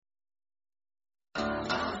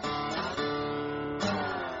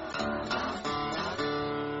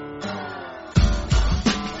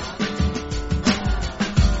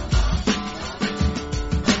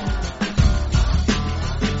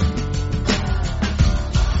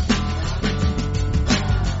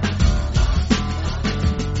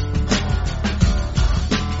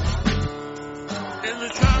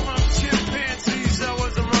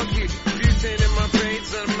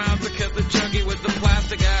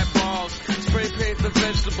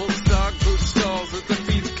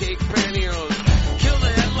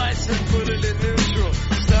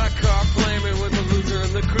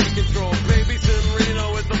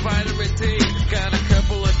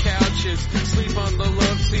fun to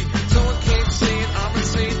look. See, someone can't see it. I'm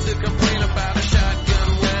insane to complain about a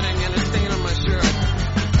shotgun wedding and a stain on my shirt.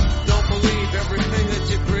 Don't believe everything that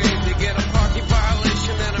you breathe. You get a parking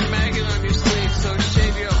violation and a maggot on your sleeve. So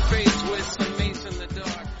shave your face with some mace in the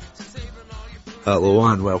dark. Hello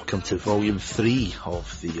and welcome to Volume 3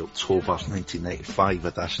 of the October 1995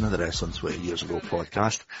 edition of the Wrestling 20 Years Ago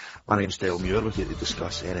podcast. My name's Dale Muir. We're here to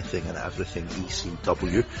discuss anything and everything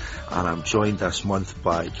ECW, and I'm joined this month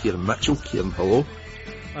by Kieran Mitchell. Kieran, hello.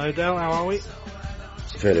 Hi Dale, how are we?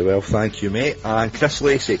 Very well, thank you, mate. And Chris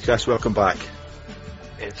Lacey. Chris, welcome back.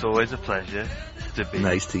 It's always a pleasure to be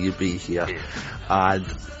Nice to be here. Yeah. And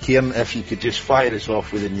Kieran, if you could just fire us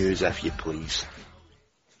off with the news, if you please.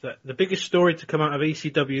 The biggest story to come out of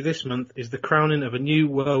ECW this month is the crowning of a new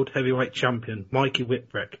World Heavyweight Champion, Mikey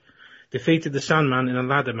Whipwreck. Defeated the Sandman in a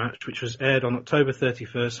ladder match which was aired on October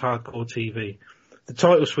 31st, Hardcore TV. The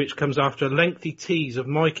title switch comes after a lengthy tease of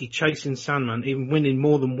Mikey chasing Sandman, even winning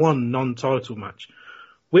more than one non-title match.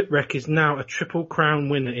 Whipwreck is now a Triple Crown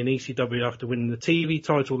winner in ECW after winning the TV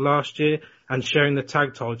title last year and sharing the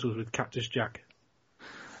tag titles with Cactus Jack.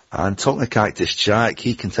 And talking of Cactus Jack,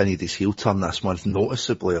 he continued his heel turn this month,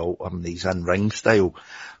 noticeably altering his in-ring style.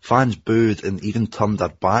 Fans booed and even turned their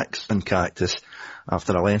backs on Cactus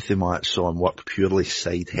after a lengthy match saw him work purely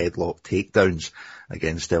side headlock takedowns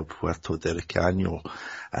against El Puerto de Ricano.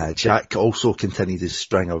 Jack also continued his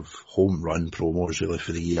string of home run promos really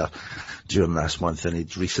for the year during this month, and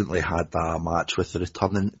he'd recently had a match with the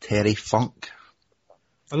returning Terry Funk.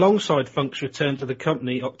 Alongside Funk's return to the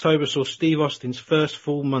company, October saw Steve Austin's first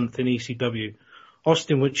full month in ECW.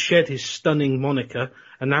 Austin would shed his stunning moniker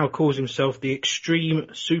and now calls himself the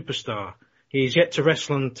Extreme Superstar. He is yet to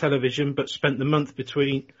wrestle on television, but spent the month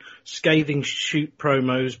between scathing shoot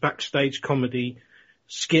promos, backstage comedy,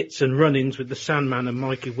 skits and run-ins with the Sandman and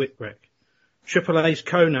Mikey Whipwreck. Triple A's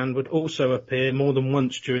Conan would also appear more than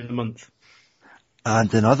once during the month.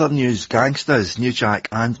 And in other news, Gangsters, New Jack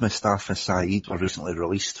and Mustafa Saeed were recently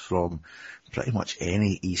released from pretty much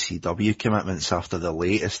any ECW commitments after the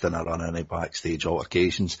latest in a run of backstage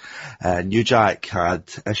altercations. New Jack had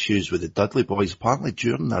issues with the Dudley Boys apparently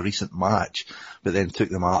during a recent match, but then took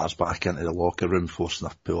the matters back into the locker room, forcing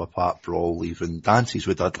a pull-apart brawl, leaving dances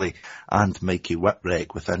with Dudley and Mikey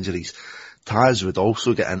Whipwreck with injuries. Taz would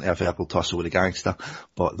also get into a verbal tussle with the Gangster,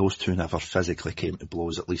 but those two never physically came to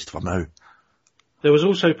blows, at least for now. There was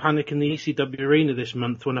also panic in the ECW arena this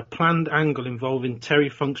month when a planned angle involving Terry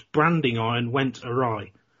Funk's branding iron went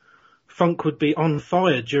awry. Funk would be on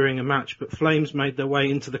fire during a match, but flames made their way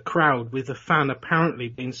into the crowd, with a fan apparently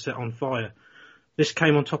being set on fire. This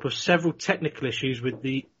came on top of several technical issues with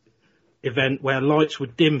the event where lights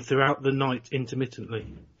would dim throughout the night intermittently.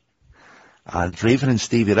 And Raven and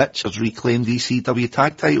Stevie Richards reclaimed ECW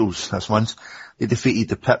tag titles this month. They defeated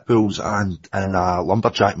the Pitbulls and in a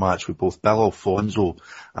lumberjack match with both Bill Alfonso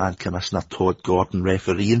and Commissioner Todd Gordon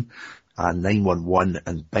refereeing, and 911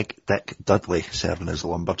 and Big Dick Dudley serving as the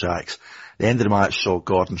lumberjacks. The end of the match saw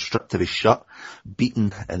Gordon stripped of his shirt,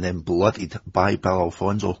 beaten and then bloodied by Bill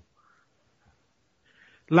Alfonso.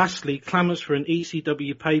 Lastly, clamours for an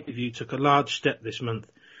ECW pay-per-view took a large step this month.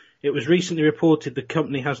 It was recently reported the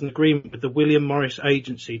company has an agreement with the William Morris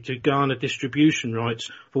Agency to garner distribution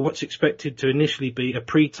rights for what's expected to initially be a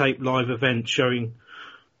pre-taped live event showing.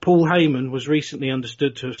 Paul Heyman was recently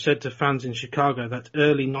understood to have said to fans in Chicago that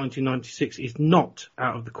early 1996 is not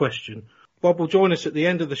out of the question. Bob will join us at the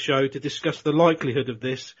end of the show to discuss the likelihood of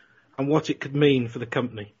this and what it could mean for the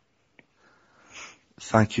company.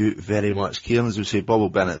 Thank you very much, Kieran. As we say, Bob will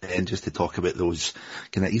be in at the end just to talk about those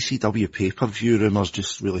kind of ECW pay-per-view rumours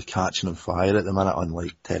just really catching on fire at the minute,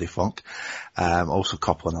 unlike Terry Funk. Also a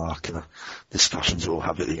couple of other kind of discussions we'll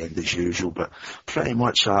have at the end as usual, but pretty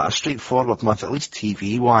much a straightforward month, at least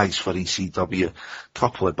TV-wise for ECW.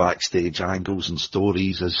 Couple of backstage angles and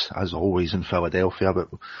stories as always in Philadelphia,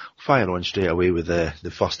 but we'll fire on straight away with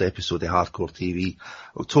the first episode of Hardcore TV.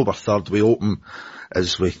 October 3rd, we open,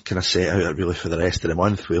 as we kind of set out really for the rest of the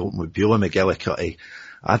month, we open with Beulah McGillicuddy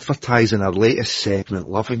advertising our latest segment,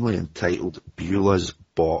 lovingly entitled Beulah's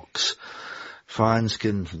Box. Fans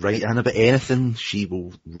can write in about anything, she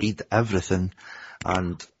will read everything,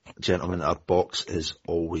 and gentlemen, our box is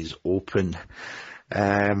always open.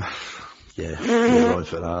 Yeah, on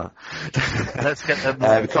for that. Let's get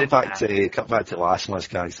them. Cut back to last month's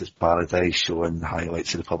Gangster's Paradise, showing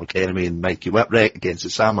highlights of the Public Enemy and Mikey Whipwreck against the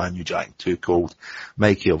Sandman, New Jack, Too Cold.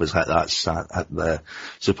 Mikey always hit that at the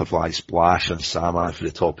Superfly splash on Sandman for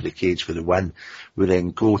the top of the cage for the win. We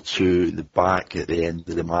then go to the back at the end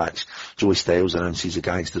of the match. Joey Styles announces the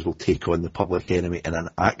Gangsters will take on the Public Enemy in an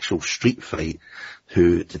actual street fight.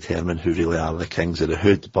 who determine who really are the kings of the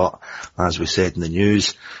hood. But as we said in the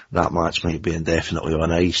news, that match might be indefinitely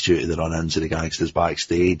on ice due to the run-ins of the gangsters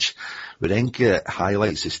backstage. We then get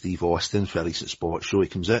highlights of Steve Austin for a recent sports show. He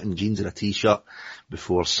comes out in jeans and a t-shirt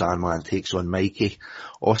before Sandman takes on Mikey.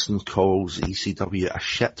 Austin calls ECW a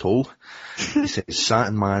shithole. He says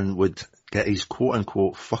Sandman would get his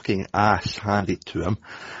quote-unquote fucking ass handed to him,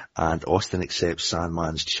 and Austin accepts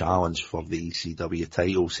Sandman's challenge for the ECW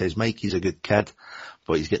title. Says Mikey's a good kid,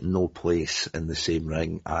 but he's getting no place in the same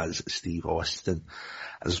ring as Steve Austin.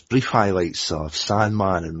 There's brief highlights of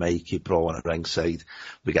Sandman and Mikey brawling at ringside.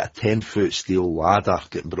 We get a 10-foot steel ladder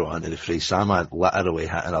getting brought into the fray. Sandman literally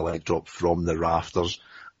hitting a leg drop from the rafters,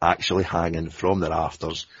 actually hanging from the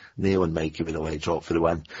rafters, nailing Mikey with a leg drop for the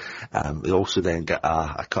win. We also then get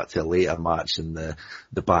a cut to a later match in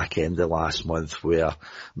the back end of last month where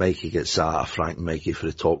Mikey gets a Frank Mikey for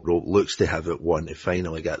the top rope, looks to have it won to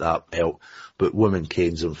finally get that belt, but woman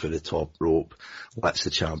canes him for the top rope, lets the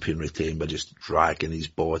champion retain by just dragging his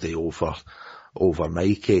body over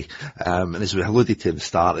Mikey. And as we alluded to at the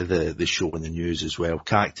start of the show in the news as well,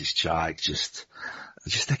 Cactus Jack just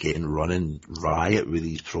again running riot with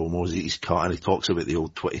these promos he's cut, and he talks about the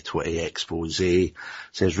old 2020 expose,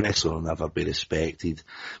 says wrestling will never be respected,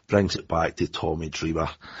 brings it back to Tommy Dreamer,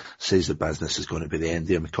 says the business is going to be the end of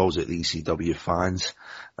him, he calls it the ECW fans,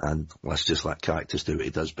 and let's just let Cactus do what he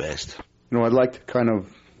does best. You know, I'd like to kind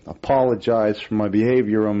of apologize for my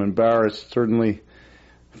behavior. I'm embarrassed, certainly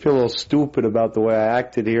feel a little stupid about the way I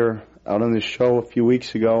acted here out on this show a few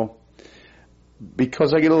weeks ago,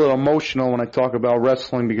 because I get a little emotional when I talk about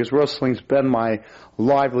wrestling, because wrestling's been my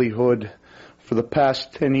livelihood for the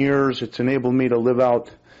past 10 years. It's enabled me to live out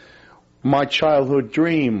my childhood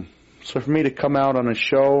dream. So for me to come out on a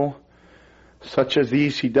show such as the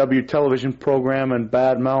ECW television program and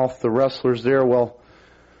badmouth the wrestlers there, well,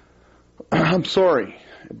 I'm sorry.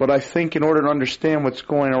 But I think in order to understand what's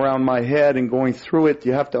going around my head and going through it,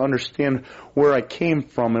 you have to understand where I came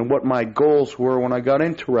from and what my goals were when I got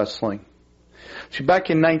into wrestling. See, back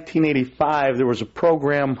in 1985, there was a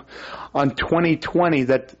program on 2020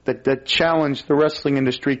 that challenged the wrestling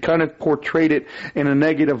industry, kind of portrayed it in a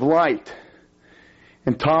negative light.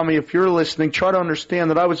 And Tommy, if you're listening, try to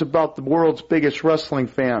understand that I was about the world's biggest wrestling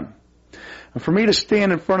fan. And for me to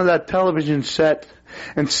stand in front of that television set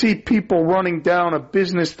and see people running down a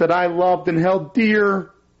business that I loved and held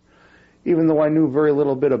dear, even though I knew very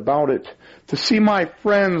little bit about it, to see my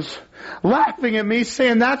friends laughing at me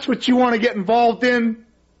saying, that's what you want to get involved in?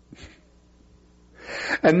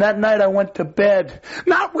 And that night I went to bed,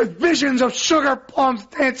 not with visions of sugar plums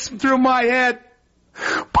dancing through my head,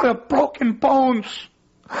 but of broken bones,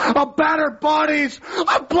 of battered bodies,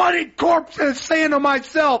 of bloodied corpses, saying to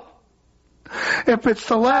myself, if it's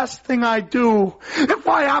the last thing I do, if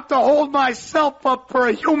I have to hold myself up for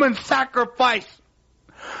a human sacrifice,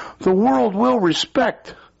 the world will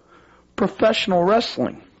respect professional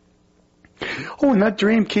wrestling. Oh, and that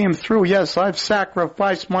dream came through. Yes, I've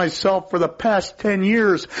sacrificed myself for the past 10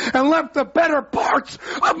 years and left the better parts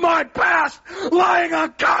of my past lying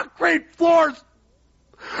on concrete floors.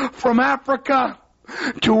 From Africa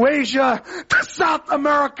to Asia to South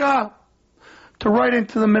America to right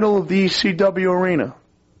into the middle of the ECW arena.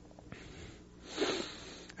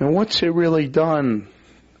 And what's it really done?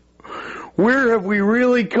 Where have we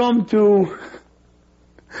really come to?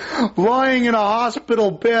 Lying in a hospital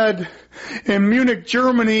bed in Munich,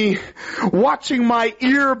 Germany, watching my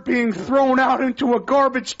ear being thrown out into a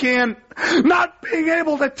garbage can, not being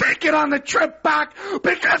able to take it on the trip back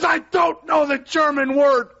because I don't know the German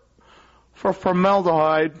word for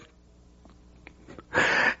formaldehyde.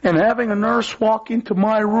 And having a nurse walk into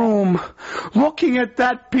my room, looking at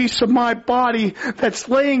that piece of my body that's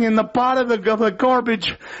laying in the bottom of the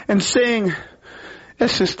garbage and saying,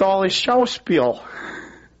 "Es ist alles Schauspiel,"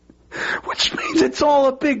 which means it's all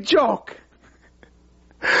a big joke.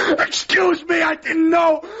 Excuse me, I didn't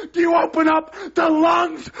know. Do you open up the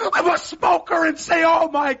lungs of a smoker and say, oh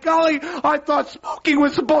my golly, I thought smoking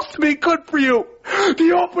was supposed to be good for you? Do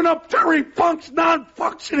you open up Terry Funk's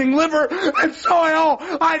non-functioning liver and say,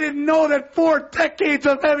 oh, I didn't know that 4 decades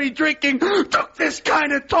of heavy drinking took this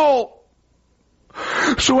kind of toll?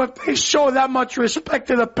 So if they show that much respect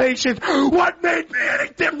to the patient, what made me any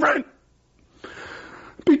different?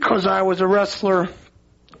 Because I was a wrestler.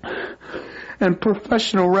 And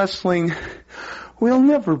professional wrestling will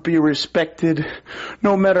never be respected,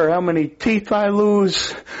 no matter how many teeth I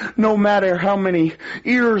lose, no matter how many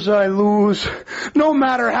ears I lose, no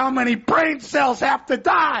matter how many brain cells have to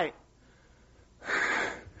die.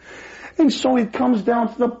 And so it comes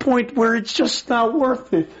down to the point where it's just not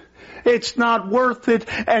worth it. It's not worth it.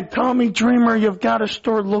 And Tommy Dreamer, you've got to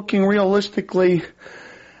start looking realistically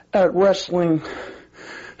at wrestling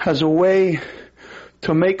as a way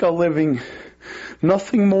to make a living.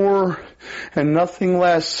 Nothing more and nothing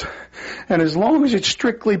less. And as long as it's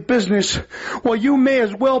strictly business, well, you may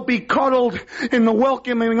as well be cuddled in the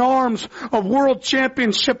welcoming arms of World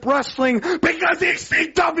Championship Wrestling, because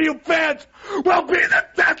ECW fans will be the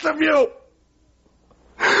death of you.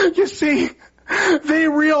 You see, they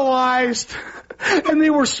realized, and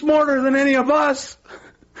they were smarter than any of us,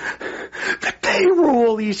 that they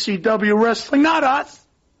rule ECW Wrestling, not us.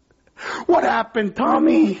 What happened,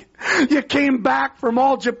 Tommy? You came back from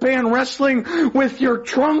All Japan Wrestling with your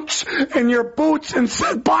trunks and your boots and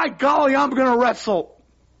said, by golly, I'm gonna wrestle.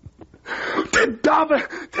 Did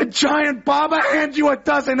Giant Baba hand you a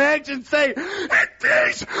dozen eggs and say, "Hit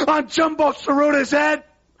these on Jumbo Tsuruda's head"?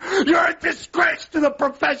 You're a disgrace to the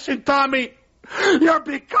profession, Tommy. You're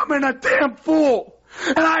becoming a damn fool.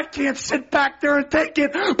 And I can't sit back there and take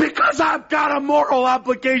it because I've got a moral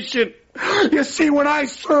obligation. You see, when I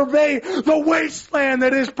survey the wasteland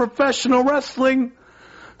that is professional wrestling,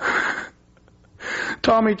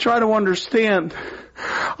 Tommy, try to understand.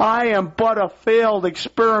 I am but a failed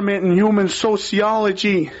experiment in human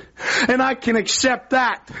sociology, and I can accept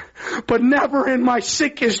that. But never in my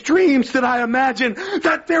sickest dreams did I imagine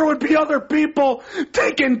that there would be other people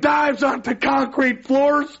taking dives onto concrete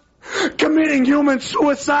floors, committing human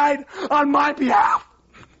suicide on my behalf.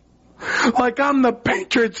 Like I'm the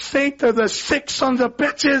patron saint of the sick sons of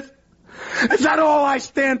bitches. Is that all I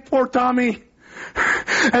stand for, Tommy?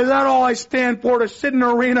 Is that all I stand for, to sit in an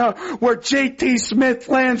arena where JT Smith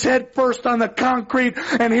lands head first on the concrete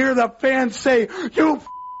and hear the fans say, "You f***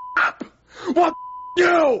 up! Well,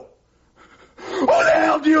 you! Who the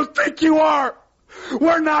hell do you think you are?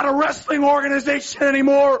 We're not a wrestling organization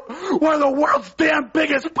anymore. We're the world's damn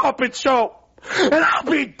biggest puppet show. And I'll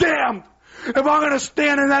be damned if I'm going to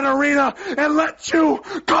stand in that arena and let you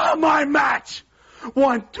call my match.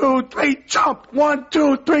 1, 2, 3, jump. 1,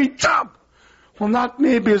 2, 3, jump. Well, not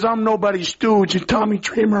me, because I'm nobody's stooge. And Tommy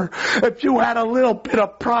Dreamer, if you had a little bit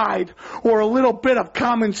of pride or a little bit of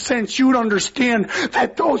common sense, you'd understand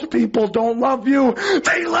that those people don't love you.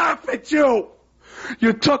 They laugh at you.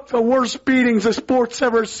 You took the worst beatings the sport's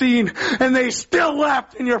ever seen, and they still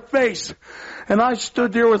laughed in your face. And I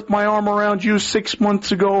stood there with my arm around you 6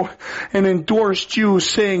 months ago and endorsed you,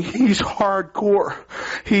 saying, he's hardcore.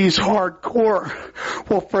 He's hardcore.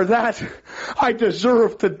 Well, for that, I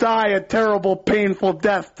deserve to die a terrible, painful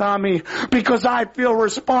death, Tommy, because I feel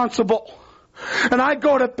responsible. And I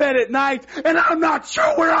go to bed at night, and I'm not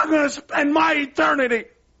sure where I'm going to spend my eternity.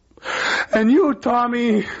 And you,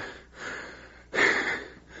 Tommy,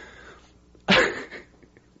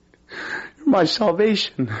 you're my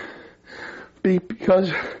salvation.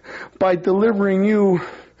 Because by delivering you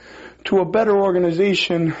to a better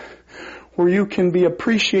organization where you can be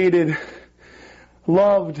appreciated,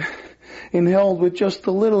 loved, and held with just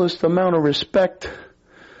the littlest amount of respect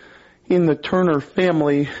in the Turner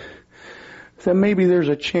family, then maybe there's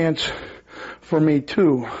a chance for me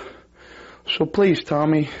too. So please,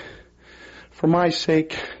 Tommy, for my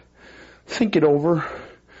sake, think it over,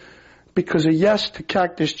 because a yes to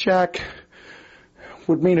Cactus Jack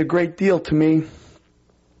would mean a great deal to me.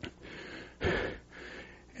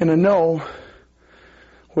 And a no,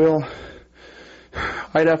 well,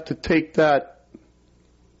 I'd have to take that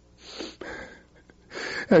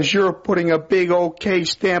as you're putting a big OK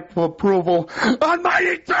stamp of approval on my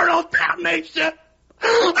eternal damnation.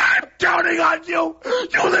 I'm counting on you,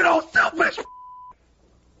 you little selfish.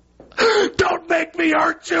 Don't make me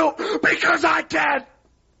hurt you, because I can.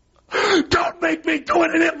 Don't make me do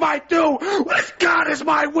it, and if I do, with God as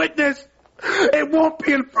my witness, it won't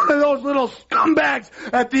be in front of those little scumbags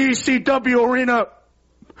at the ECW arena.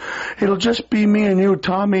 It'll just be me and you,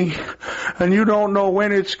 Tommy, and you don't know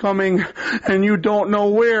when it's coming, and you don't know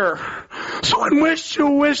where. So I wish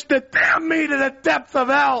you wish to damn me to the depth of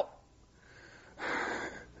hell.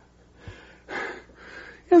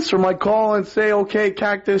 Answer my call and say, okay,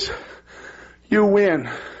 Cactus, you win.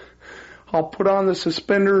 I'll put on the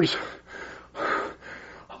suspenders.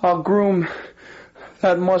 I'll groom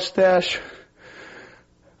that mustache.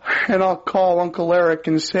 And I'll call Uncle Eric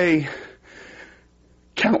and say,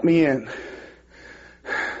 count me in.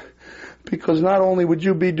 Because not only would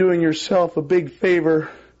you be doing yourself a big favor,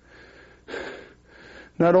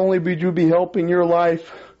 not only would you be helping your life,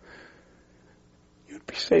 you'd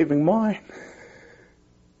be saving mine.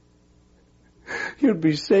 You'd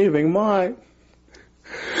be saving mine.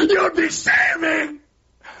 You'd be saving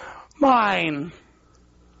mine.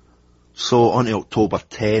 So on to October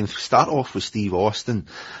 10th, start off with Steve Austin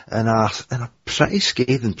and a pretty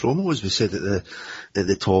scathing promo, as we said at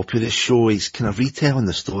the top of the show. He's kind of retelling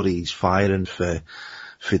the story he's firing for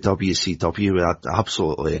WCW with an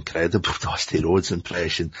absolutely incredible Dusty Rhodes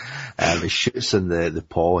impression. He shoots in the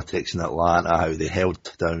politics in Atlanta, how they held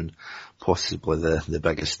down possibly the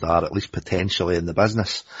biggest star, at least potentially in the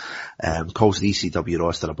business. Calls the ECW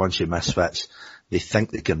roster a bunch of misfits. They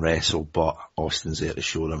think they can wrestle, but Austin's there to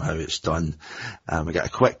show them how it's done. We get a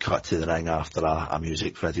quick cut to the ring after a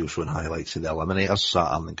music video showing highlights of the Eliminators,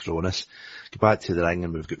 Saturn and Cronus. Go back to the ring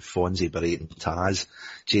and we've got Fonzie berating Taz.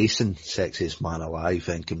 Jason, sexiest man alive,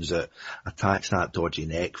 then comes out, attacks that dodgy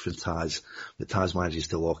neck from Taz, but Taz manages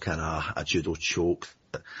to lock in a judo choke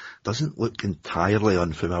that doesn't look entirely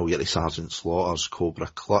unfamiliar to Sergeant Slaughter's Cobra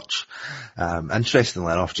Clutch.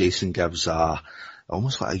 Interestingly enough, Jason gives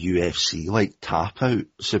almost like a UFC-like tap-out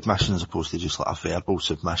submission as opposed to just like a verbal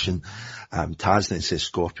submission. Taz then says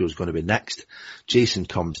Scorpio's going to be next. Jason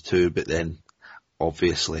comes too, but then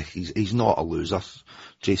obviously he's not a loser.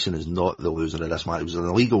 Jason is not the loser of this match. It was an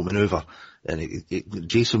illegal manoeuvre, and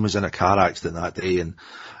Jason was in a car accident that day, and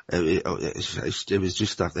it was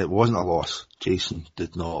just it wasn't a loss. Jason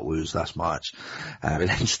did not lose this match. And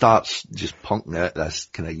then starts just punking out this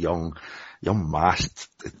kind of young masked,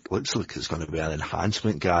 it looks like it's going to be an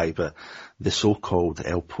enhancement guy, but the so-called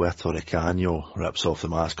El Puerto Ricano rips off the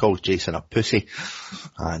mask, calls Jason a pussy,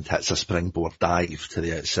 and hits a springboard dive to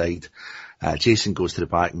the outside. Jason goes to the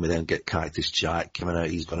back and we then get Cactus Jack coming out.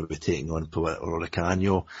 He's going to be taking on Puerto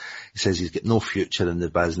Ricano. He says he's got no future in the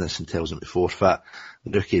business and tells him to forfeit.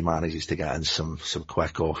 The rookie manages to get in some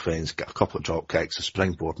quick offense, get a couple of drop kicks, a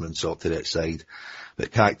springboard moonsault to the outside. But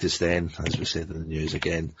Cactus then, as we said in the news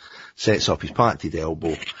again, sets up his patented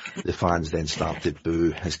elbow. The fans then start to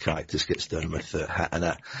boo as Cactus gets down with it, hitting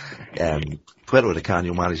it. Puerto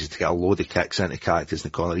Ricano manages to get a load of kicks into Cactus in the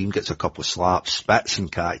corner, even gets a couple of slaps, spits in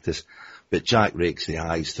Cactus. But Jack rakes the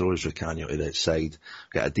eyes, throws Ricano to the outside.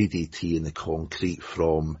 Got a DDT in the concrete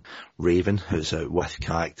from Raven, who's out with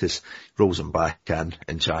Cactus. Rolls him back in,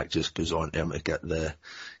 and Jack just goes on to him to get the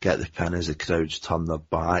pin as the crowds turn their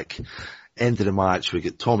back. End of the match, we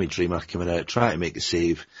get Tommy Dreamer coming out, trying to make a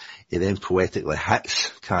save. He then poetically hits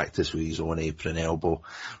Cactus with his own apron elbow.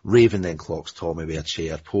 Raven then clocks Tommy with a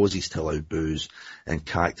chair, poses to loud boos, and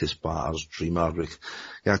Cactus batters Dreamer. We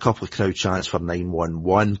get a couple of crowd chants for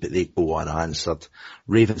 911, but they go unanswered.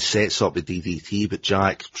 Raven sets up the DDT, but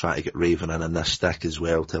Jack, trying to get Raven in this stick as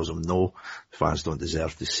well, tells him no, the fans don't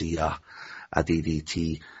deserve to see a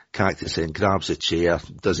DDT. Cactus then grabs a chair,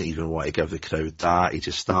 doesn't even want to give the crowd that. He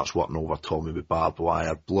just starts working over Tommy with barbed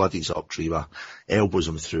wire, bloodies up Dreamer, elbows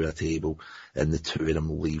him through a table, and the two of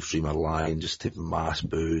them leave Dreamer lying, just to mass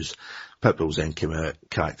boos. Pitbulls then come out,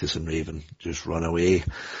 Cactus and Raven just run away.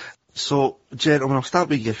 So, gentlemen, I'll start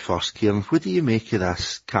with you first, Kieran. What do you make of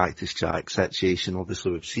this Cactus Jack situation?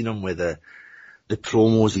 Obviously, we've seen him with the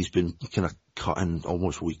promos he's been kind of cutting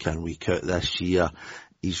almost week in, week out this year.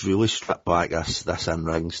 He's really stripped back this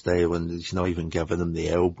in-ring style, and he's not even giving them the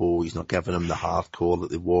elbow. He's not giving them the hardcore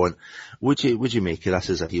that they want. Would you make of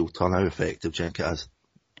this as a heel turn? How effective do you think it is?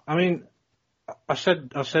 I mean, I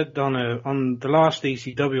said on the last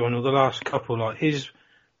ECW one, or the last couple, like his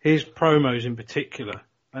promos in particular,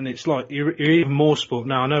 and it's like you're even more sport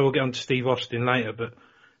now. I know we'll get on to Steve Austin later, but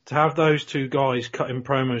to have those two guys cutting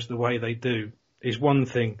promos the way they do is one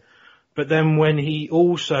thing. But then when he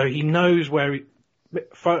knows where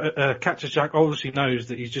Cactus Jack obviously knows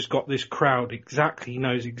that he's just got this crowd exactly. He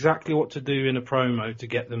knows exactly what to do in a promo to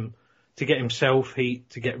get himself heat,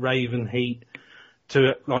 to get Raven heat,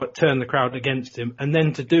 to like turn the crowd against him, and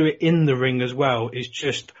then to do it in the ring as well is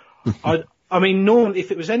just. I mean, normally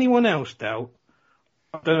if it was anyone else, Del,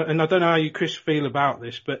 and I don't know how you, Chris, feel about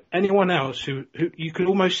this, but anyone else who you could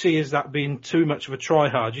almost see as that being too much of a try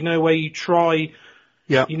hard. You know, where you try.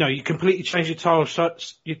 Yeah. You know, you completely change your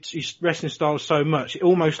wrestling style so much, it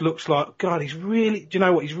almost looks like, God, he's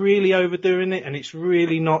really overdoing it, and it's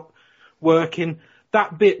really not working.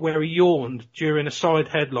 That bit where he yawned during a side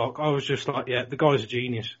headlock, I was just like, yeah, the guy's a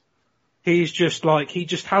genius. He's just like, he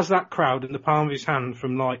just has that crowd in the palm of his hand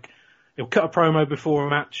from like, he'll cut a promo before a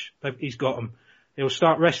match, he's got them. He'll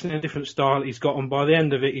start wrestling in a different style, he's got them. By the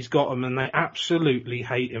end of it, he's got them, and they absolutely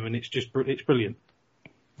hate him, and it's brilliant.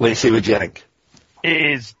 Let's see what you think.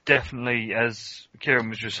 It is definitely, as Kieran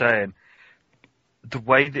was just saying, the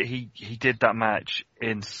way that he did that match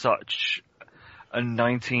in such a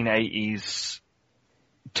 1980s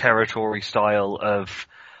territory style of,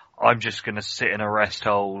 I'm just going to sit in a rest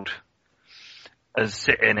hold and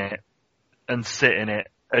sit in it,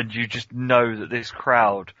 and you just know that this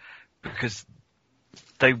crowd, because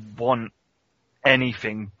they want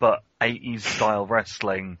anything but 80s style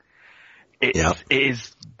wrestling. It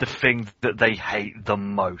is the thing that they hate the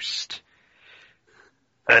most.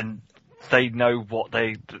 And they know what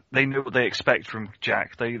they expect from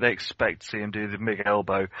Jack. They expect to see him do the big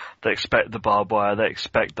elbow. They expect the barbed wire. They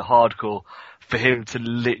expect the hardcore. For him to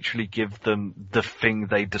literally give them the thing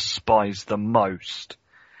they despise the most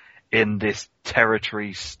in this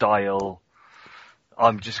territory style.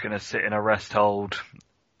 I'm just going to sit in a rest hold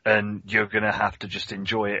and you're going to have to just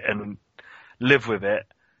enjoy it and live with it.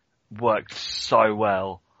 Worked so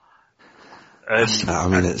well. I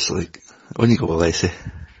mean, it's like, when you go, Lacey.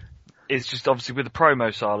 It's just obviously with the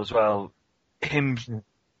promo style as well, him,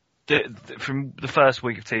 from the first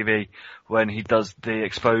week of TV, when he does the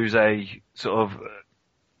expose, sort of,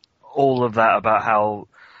 all of that about how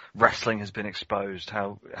wrestling has been exposed,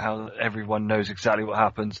 how everyone knows exactly what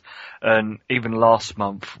happens, and even last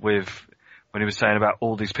month when he was saying about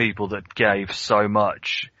all these people that gave so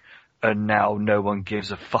much, and now no one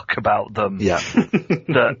gives a fuck about them. Yeah.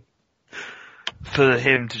 That for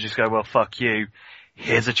him to just go, well, fuck you,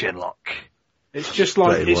 here's a chin lock. It's just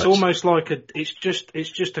like, Pretty it's much. almost like it's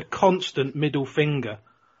just a constant middle finger.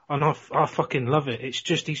 And I fucking love it. It's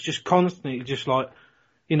just, he's just constantly just like,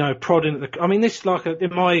 you know, prodding at I mean, this, like,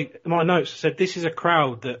 in my notes I said, this is a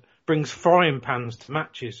crowd that brings frying pans to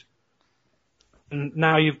matches. And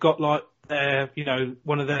now you've got like you know,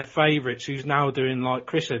 one of their favourites who's now doing, like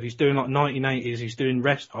Chris said, he's doing like 1980s, he's doing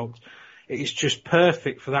rest holds. It's just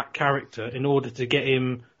perfect for that character in order to get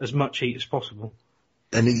him as much heat as possible.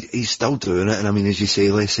 And he's still doing it, and I mean, as you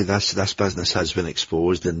say, Lacey, this business has been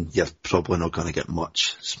exposed, and you're probably not going to get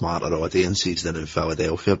much smarter audiences than in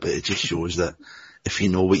Philadelphia, but it just shows that if you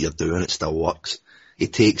know what you're doing, it still works. He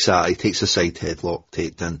takes a side headlock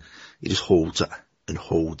takedown, he just holds it, and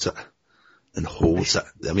holds it, and holds it.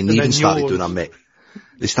 I mean, they even started doing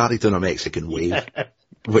a Mexican wave,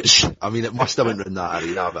 which, I mean, it must have went round that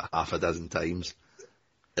arena about half a dozen times.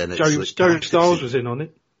 And it's Joe Styles was in on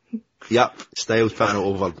it. Yep, Styles put it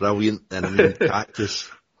over brilliant, and I mean, Cactus,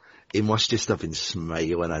 he must just have been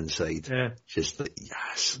smiling inside. Yeah. Just like,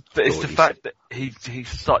 yes. But it's the fact that he's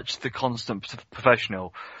such the constant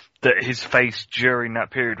professional that his face during that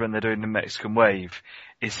period when they're doing the Mexican wave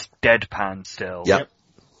is deadpan still. Yep.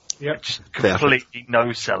 Yep. Just completely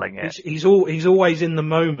no-selling it. He's always in the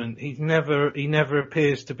moment. He never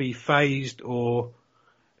appears to be phased, or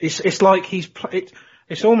it's like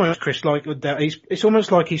it's almost, Chris, like that. It's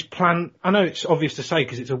almost like he's planned. I know it's obvious to say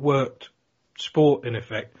because it's a worked sport in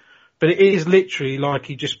effect, but it is literally like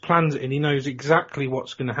he just plans it and he knows exactly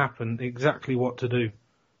what's going to happen, exactly what to do.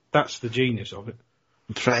 That's the genius of it.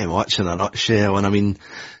 Pretty much in a nutshell, and I mean,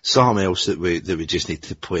 something else that we just need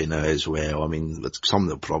to play now as well. I mean, it's something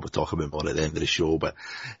we'll probably talk about more at the end of the show, but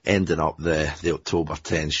ending up the October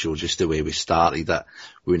 10th show, just the way we started it,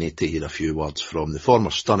 we need to hear a few words from the former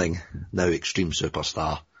stunning, now extreme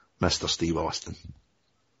superstar, Mr. Steve Austin.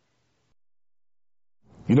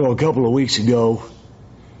 You know, a couple of weeks ago,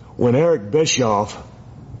 when Eric Bischoff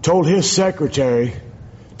told his secretary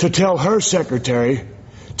to tell her secretary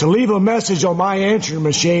to leave a message on my answering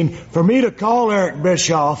machine for me to call Eric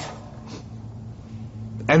Bischoff.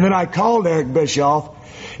 And then I called Eric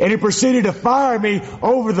Bischoff, and he proceeded to fire me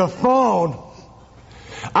over the phone.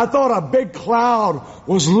 I thought a big cloud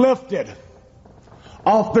was lifted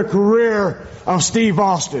off the career of Steve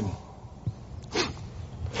Austin.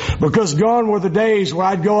 Because gone were the days where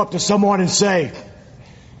I'd go up to someone and say,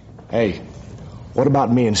 hey, what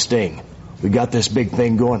about me and Sting? We got this big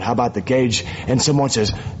thing going. How about the cage? And someone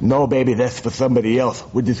says, no, baby, that's for somebody else.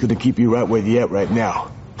 We're just going to keep you right where you're at right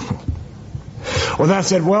now. Well, then I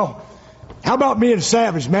said, well, how about me and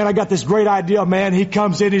Savage, man? I got this great idea, man. He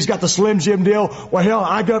comes in, he's got the Slim Jim deal. Well, hell,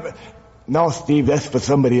 I got... No, Steve, that's for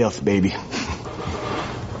somebody else, baby.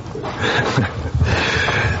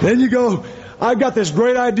 Then you go... I got this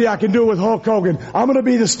great idea I can do with Hulk Hogan. I'm going to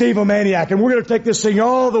be the Steve-O-Maniac, and we're going to take this thing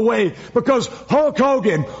all the way, because Hulk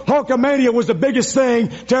Hogan, Hulkamania was the biggest thing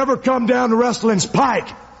to ever come down the wrestling's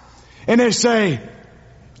pike. And they say,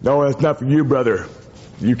 no, that's not for you, brother.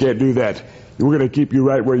 You can't do that. We're going to keep you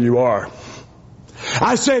right where you are.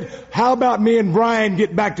 I said, how about me and Brian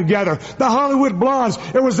get back together? The Hollywood Blondes,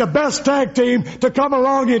 it was the best tag team to come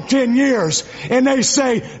along in 10 years. And they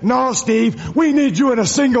say, no, Steve, we need you in a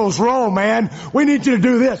singles role, man. We need you to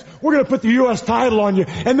do this. We're going to put the U.S. title on you,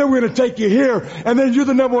 and then we're going to take you here, and then you're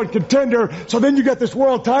the number one contender, so then you got this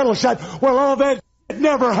world title shot. Well, all that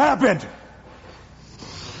never happened.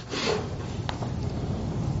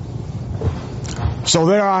 So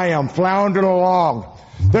there I am, floundering along,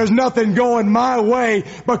 There's nothing going my way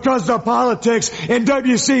because the politics in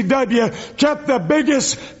WCW kept the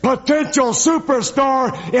biggest potential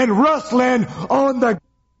superstar in wrestling on the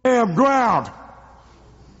damn ground.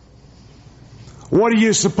 What are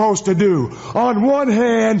you supposed to do? On one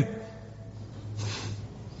hand,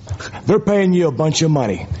 they're paying you a bunch of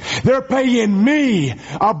money. They're paying me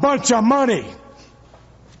a bunch of money.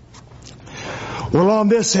 Well, on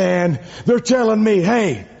this hand, they're telling me,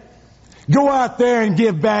 hey, go out there and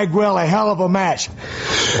give Bagwell a hell of a match.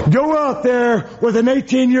 Go out there with an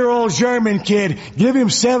 18-year-old German kid. Give him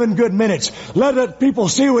 7 good minutes. Let the people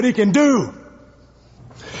see what he can do.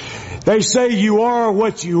 They say you are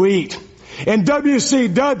what you eat. In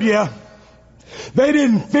WCW, they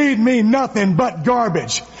didn't feed me nothing but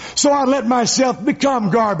garbage. So I let myself become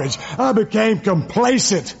garbage. I became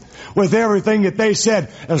complacent with everything that they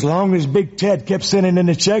said. As long as Big Ted kept sending in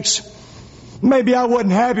the checks, maybe I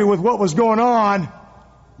wasn't happy with what was going on,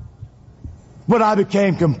 but I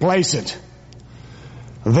became complacent.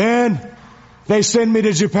 Then they send me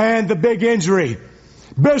to Japan, the big injury.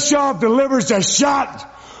 Bischoff delivers a shot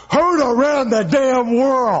heard around the damn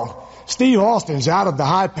world. Steve Austin's out of the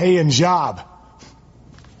high-paying job.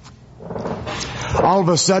 All of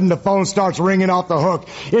a sudden, the phone starts ringing off the hook.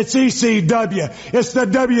 It's ECW. It's the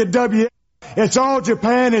WWF. It's All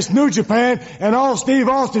Japan. It's New Japan. And all Steve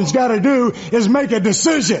Austin's got to do is make a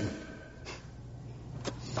decision.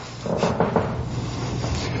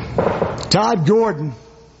 Todd Gordon,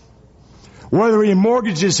 whether he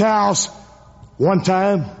mortgaged his house 1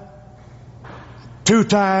 time, 2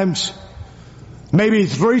 times, maybe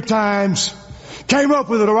 3 times, came up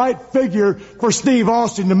with the right figure for Steve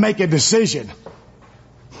Austin to make a decision.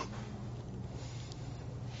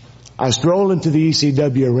 I strolled into the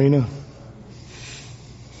ECW arena.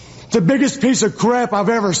 It's the biggest piece of crap I've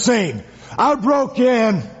ever seen. I broke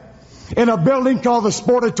in a building called the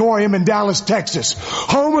Sportatorium in Dallas, Texas,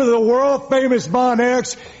 home of the world famous Von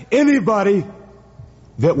Erichs. Anybody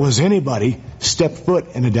that was anybody stepped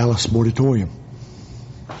foot in the Dallas Sportatorium.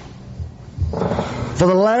 For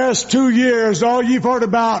the last 2 years, all you've heard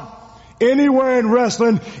about anywhere in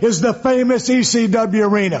wrestling is the famous ECW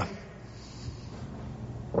arena.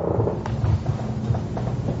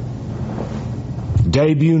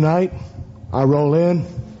 Debut night, I roll in.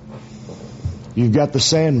 You've got the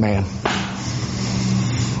Sandman.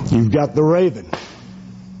 You've got the Raven.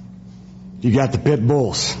 You got the Pit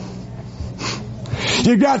Bulls.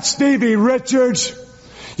 You got Stevie Richards.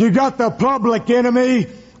 You got the Public Enemy.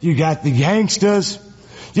 You got the Gangsters.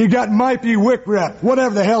 You got Mipey Wickrep,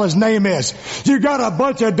 whatever the hell his name is. You got a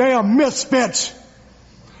bunch of damn misfits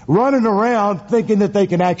running around thinking that they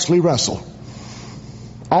can actually wrestle.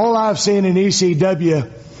 All I've seen in ECW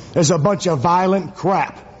is a bunch of violent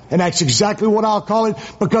crap. And that's exactly what I'll call it,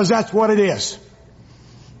 because that's what it is.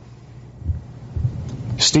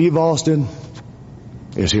 Steve Austin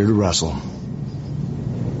is here to wrestle.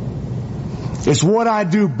 It's what I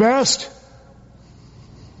do best.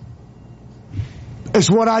 It's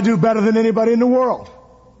what I do better than anybody in the world.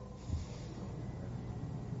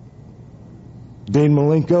 Dean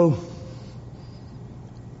Malenko,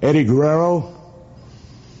 Eddie Guerrero,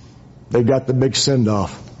 they got the big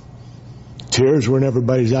send-off. Tears were in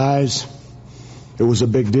everybody's eyes. It was a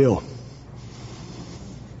big deal.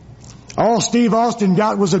 All Steve Austin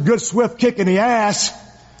got was a good swift kick in the ass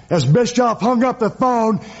as Bischoff hung up the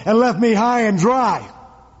phone and left me high and dry.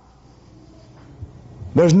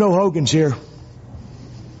 There's no Hogans here.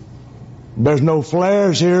 There's no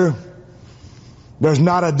Flairs here. There's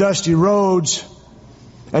not a Dusty Rhodes.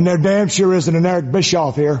 And there damn sure isn't an Eric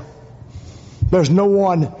Bischoff here. There's no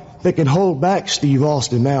one that can hold back Steve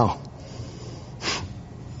Austin now.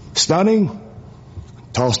 Stunning,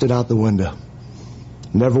 tossed it out the window.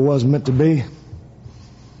 Never was meant to be.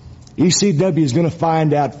 ECW is going to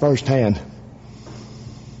find out firsthand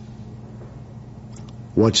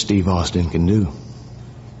what Steve Austin can do.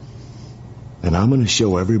 And I'm going to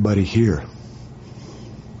show everybody here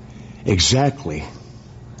exactly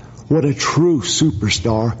what a true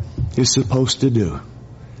superstar is supposed to do.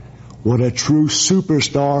 What a true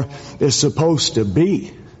superstar is supposed to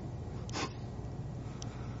be.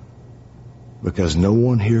 Because no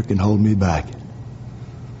one here can hold me back.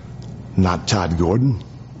 Not Todd Gordon.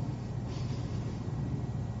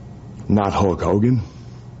 Not Hulk Hogan.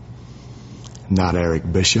 Not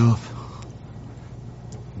Eric Bischoff.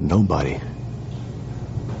 Nobody.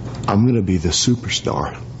 I'm going to be the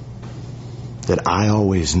superstar that I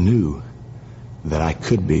always knew that I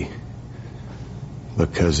could be.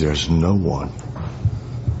 Because there's no one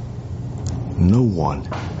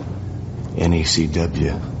in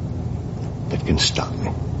ECW that can stop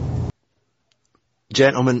me.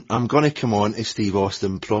 Gentlemen, I'm going to come on to Steve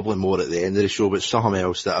Austin probably more at the end of the show, but something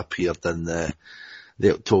else that appeared in the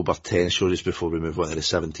October 10th show just before we move on to the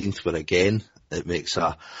 17th, where again, it makes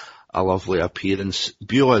a lovely appearance.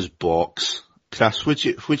 Beulah's box. Chris,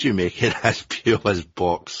 would you make it as Beulah's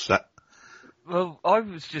box? Well, I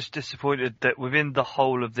was just disappointed that within the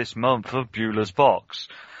whole of this month of Beulah's box,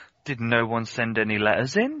 did no one send any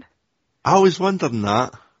letters in? I was wondering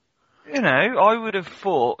that. You know, I would have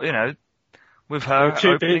thought, you know, with her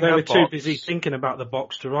They were too box, busy thinking about the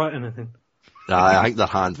box to write anything. I think their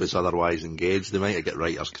hand was otherwise engaged. They might have got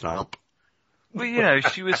writer's cramp. Well, you know,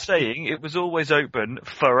 she was saying it was always open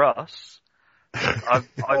for us.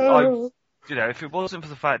 You know, if it wasn't for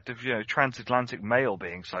the fact of, you know, transatlantic mail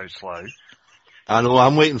being so slow. I know,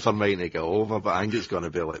 I'm waiting for mine to go over, but I think it's going to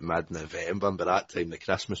be like mid-November, and by that time the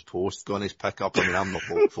Christmas post going to pick up. I mean, I'm not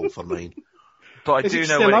hopeful for mine. But I do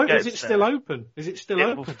know when it gets Is it still open? Is it still it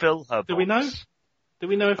open? will fill her box. Do we know? Do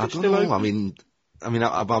we know if it's still open? I mean,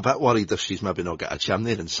 I'm a bit worried if she's maybe not got a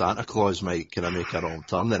chimney, then Santa Claus might kind of make a wrong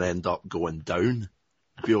turn and end up going down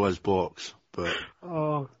Beulah's box. But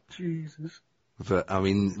oh, Jesus. But, I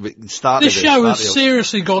mean, this show has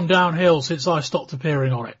seriously gone downhill since I stopped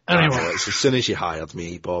appearing on it. Anyway. It's as soon as you hired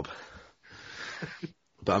me, Bob.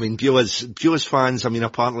 But I mean, Beulah's fans, I mean,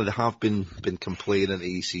 apparently they have been complaining to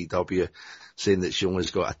ECW, saying that she only's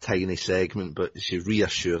got a tiny segment, but she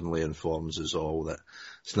reassuringly informs us all that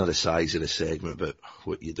it's not the size of the segment, but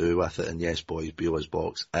what you do with it. And yes, boys, Beulah's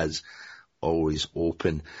box is always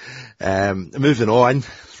open. Moving on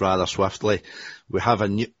rather swiftly, we have a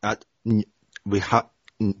new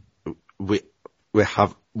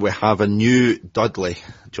Dudley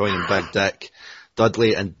joining Big Dick.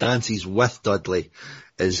 Dudley, and dances with Dudley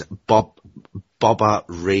is Bubba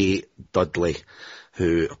Ray Dudley,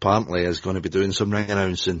 who apparently is going to be doing some ring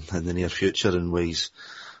announcing in the near future, and with his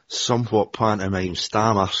somewhat pantomime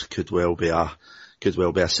stammers could well be a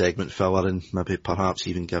segment filler, and maybe perhaps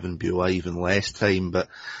even giving Beulah even less time. But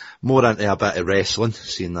more into a bit of wrestling,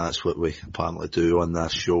 seeing that's what we apparently do on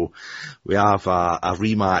this show. We have a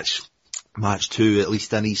rematch, match 2, at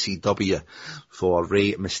least in ECW, for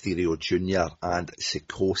Rey Mysterio Jr. and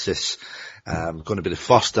Psychosis. Going to be the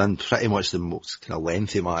first and pretty much the most kind of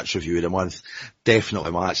lengthy match review of the month.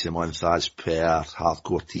 Definitely match of the month as per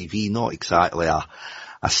Hardcore TV. Not exactly a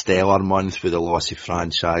stellar month with the loss of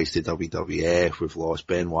franchise to WWF. We've lost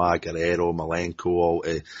Benoit, Guerrero, Malenko all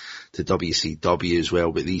to WCW as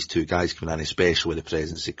well. But these two guys coming in, especially with the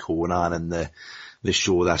presence of Conan and the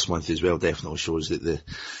show this month as well, definitely shows that the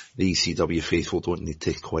ECW faithful don't need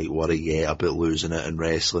to quite worry yet about losing it in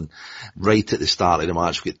wrestling. Right at the start of the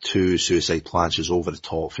match, we get 2 suicide planches over the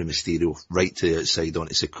top from Mysterio, right to the outside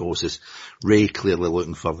onto Psychosis. Ray clearly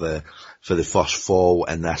looking for the first fall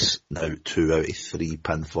in this now 2 out of 3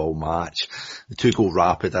 pinfall match. The two go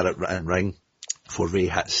rapid at it in ring. For Ray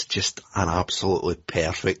hits just an absolutely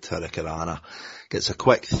perfect Hurricanrana. Gets a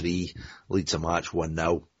quick 3, leads the match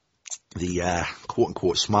 1-0. The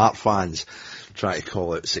quote-unquote smart fans try to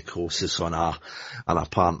call out Psychosis on an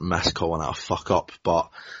apparent miss, calling it a fuck-up, but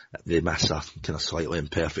they miss a kind of slightly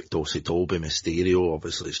imperfect dose of Dolby Mysterio.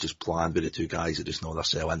 Obviously it's just planned with the two guys that just know their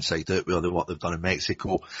cell inside out with what they've done in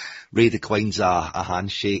Mexico. Ray declines a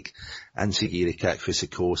handshake, Enziguri kick for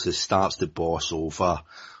Psychosis, starts to boss over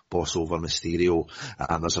Mysterio,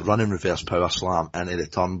 and there's a running reverse power slam into the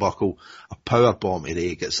turnbuckle, a power bomb to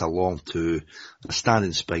Ray, gets a long 2, a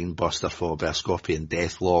standing spine buster followed by a scorpion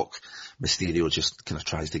deathlock. Mysterio just kind of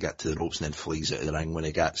tries to get to the ropes and then flees out of the ring when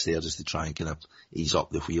he gets there, just to try and kind of ease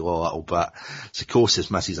up the wheel a little bit.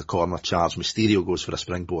 Psychosis misses a corner charge. Mysterio goes for a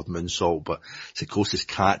springboard moonsault, but Psychosis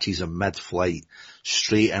catches him mid-flight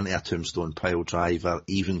straight into a tombstone pile driver,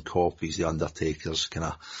 even copies the Undertaker's kind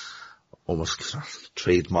of almost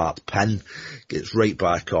trademarked pin, gets right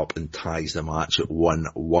back up and ties the match at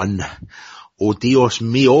 1-1. Oh Dios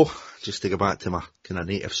mio, just to go back to my kind of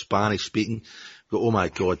native Spanish speaking, but oh my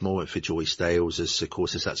god moment for Joey Styles as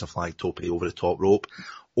Psychosis hits a flag tope over the top rope,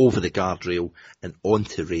 over the guardrail and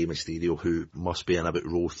onto Rey Mysterio, who must be in about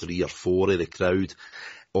row 3 or 4 of the crowd.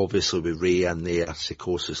 Obviously with Ray in there,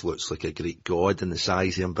 Psychosis looks like a Greek god in the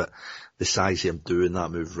size of him, but the size of him doing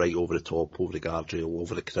that move right over the top, over the guardrail,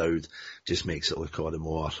 over the crowd, just makes it look all the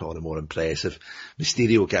more impressive.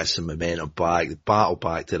 Mysterio gets some momentum back, the battle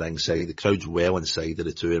back to ringside, the crowd's well inside of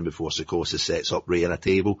the two, and before Psychosis sets up Ray on a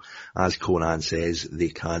table, as Conan says, they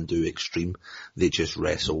can do extreme, they just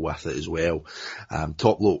wrestle with it as well.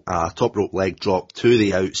 Top rope leg drop to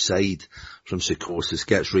the outside from Psychosis,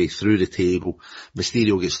 gets Ray through the table,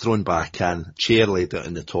 Mysterio gets thrown back in, chair laid out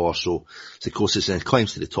in the torso, Psychosis then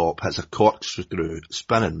climbs to the top, has a corkscrew,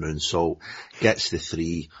 spinning moonsault, gets the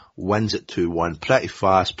 3, wins it 2-1, pretty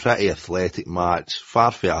fast, pretty athletic match,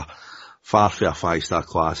 far for a 5-star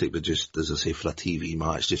classic, but just, as I say, for a TV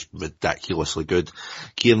match, just ridiculously good.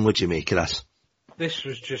 Kieran, what'd you make of this? This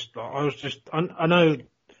was just, I know,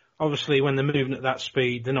 obviously when they're moving at that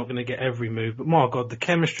speed, they're not going to get every move, but my God, the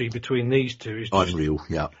chemistry between these two is just unreal,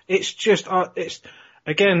 yeah. It's just, it's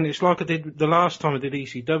like I did the last time I did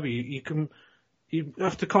ECW, you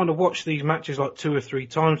have to kind of watch these matches like 2 or 3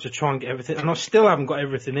 times to try and get everything, and I still haven't got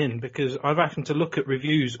everything in because I've having to look at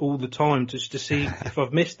reviews all the time just to see if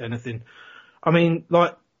I've missed anything. I mean,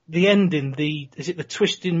 like, the ending, is it the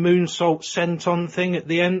twisting moonsault senton thing at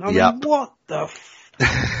the end? I mean, what the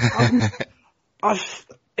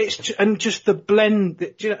and just the blend,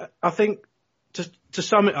 I think, to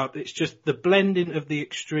sum it up, it's just the blending of the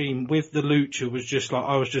Extreme with the Lucha was just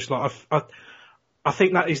like, I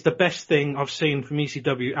think that is the best thing I've seen from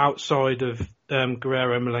ECW outside of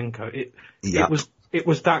Guerrero Malenko. It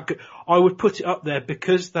was that good. I would put it up there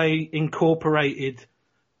because they incorporated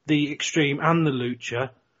the Extreme and the Lucha.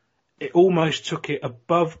 It almost took it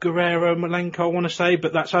above Guerrero Malenko, I want to say,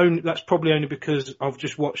 but that's probably only because I've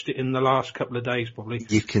just watched it in the last couple of days, probably.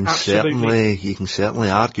 You can certainly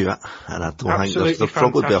argue it, and I don't think there'll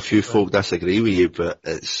probably be a few folk disagree with you, but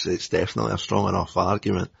it's definitely a strong enough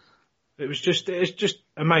argument. It's just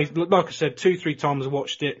amazing. Like I said, 2-3 times I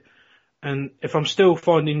watched it, and if I'm still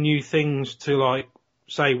finding new things to like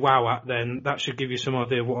say wow at, then that should give you some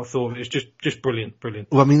idea of what I thought. It's just brilliant.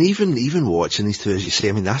 Well, I mean, even watching these two, as you say,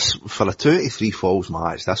 I mean, this, for a 2 to 3 falls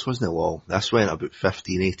match, this wasn't long. This went about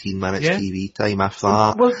 15, 18 minutes TV time after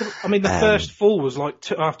that. Well, I mean, the first fall was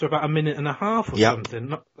like after about a minute and a half or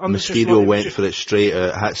something. Mysterio went for it straight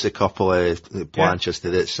out, hits a couple of planches to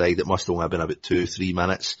the side. It must only have been about 2-3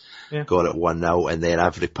 minutes. Yeah. Got it 1-0, and then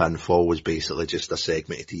every pinfall was basically just a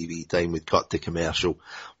segment of TV time. We'd cut to commercial,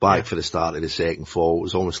 back for the start of the second fall. It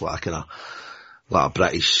was almost like a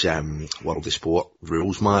British World of Sport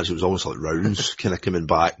rules match. It was almost like rounds, kind of coming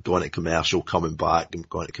back, going to commercial, coming back, and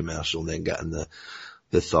going to commercial, and then getting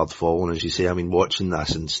the third fall. And as you say, I mean, watching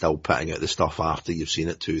this and still pitting out the stuff after you've seen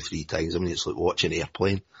it 2-3 times, I mean, it's like watching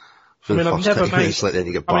Airplane for the first time. It's like then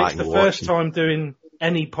you get back and watch. It's the first time doing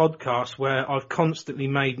any podcast where I've constantly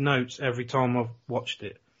made notes every time I've watched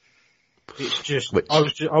it. It's just, I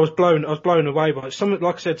was blown away by it.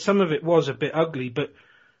 Like I said, some of it was a bit ugly, but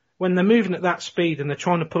when they're moving at that speed and they're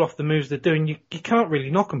trying to pull off the moves they're doing, you can't really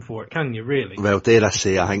knock them for it, can you, really? Well, dare I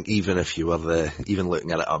say, I think even if you were even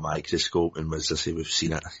looking at it at a microscope, and as I say, we've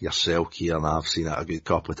seen it yourself here, and I've seen it a good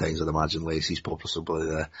couple of times, I'd imagine Lacey's possibly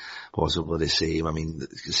the same. I mean,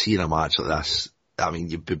 seeing a match like this, I mean,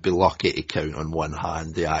 you'd be lucky to count on one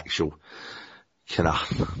hand the actual kind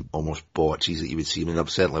of almost botches that you would see. I mean, there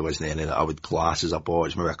certainly wasn't any that I would class as a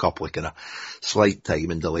botch, maybe a couple of kind of slight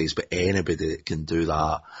timing delays, but anybody that can do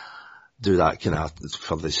that kind of,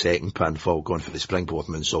 for the second pinfall, going for the springboard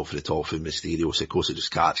moonsault for the top of Mysterio, so of course it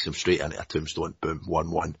just catches him straight into a tombstone, boom,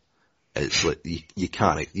 1-1. It's like, you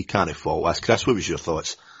can't fault this. Chris, what was your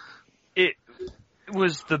thoughts? It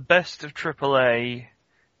was the best of AAA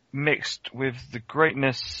mixed with the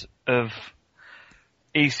greatness of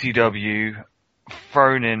ECW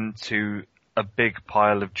thrown into a big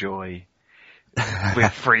pile of joy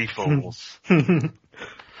with free falls.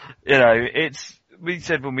 We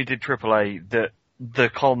said when we did AAA that the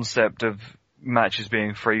concept of matches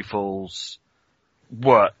being free falls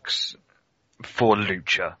works for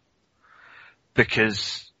Lucha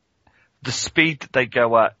because the speed that they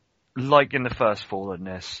go at, like in the first fall in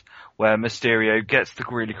this, where Mysterio gets the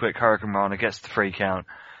really quick Hurricane Rana, gets the 3 count,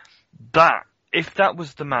 if that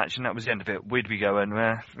was the match and that was the end of it, we'd be going,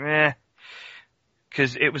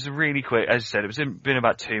 because it was really quick. As I said, it was been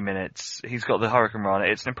about 2 minutes. He's got the Hurricane Rana.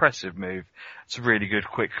 It's an impressive move. It's a really good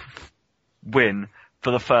quick win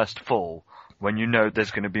for the first fall when you know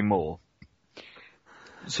there's going to be more.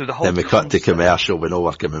 So the whole then we cut to commercial. We know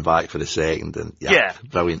we're coming back for the second, and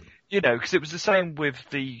brilliant. Because it was the same with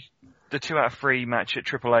the 2 out of 3 match at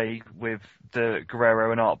AAA with the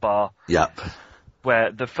Guerrero and Art Bar. Yep.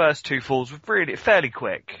 Where the first 2 falls were really fairly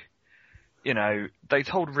quick. They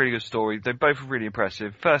told a really good story. They both were really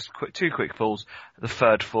impressive. First 2 quick falls. The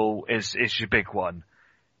third fall is your big one.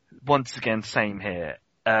 Once again, same here.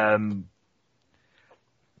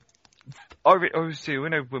 Obviously, we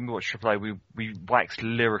know when we watched AAA, we waxed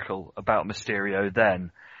lyrical about Mysterio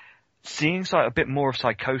then. Seeing a bit more of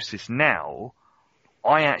Psychosis now,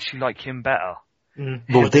 I actually like him better.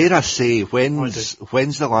 Well, dare I say, when's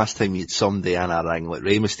the last time you'd somebody in a ring like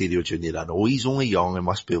Rey Mysterio Jr.? I know he's only young, he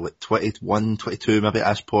must be like 21, 22 maybe at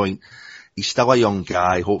this point. He's still a young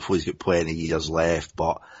guy, hopefully he's got plenty of years left,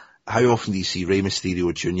 but how often do you see Rey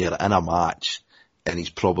Mysterio Jr. in a match and he's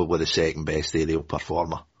probably the second best aerial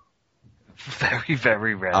performer? Very,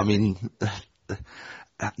 very rare. I mean,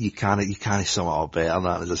 you can't sum it up better than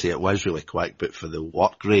that. As I say, it was really quick, but for the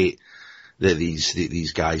work rate that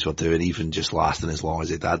these guys were doing, even just lasting as long as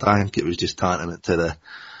they did, I think it was just tantamount to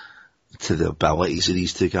the abilities of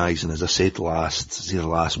these two guys. And as I said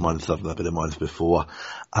last month or maybe the month before,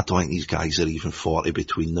 I don't think these guys are even 40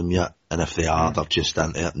 between them yet. And if they are, they're just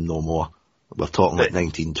into it and no more. We're talking like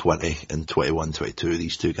 19, 20 and 21, 22,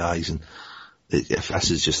 these two guys. And if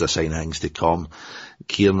this is just a sign of things to come,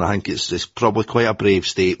 Kieran, I think it's probably quite a brave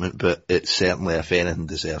statement, but it certainly, if anything,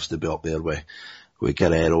 deserves to be up there with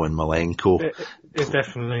Guerrero and Malenko. It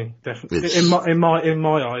definitely. In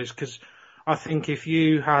my eyes, because I think if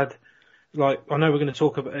you had, like, I know we're going to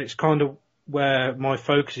talk about, it's kind of where my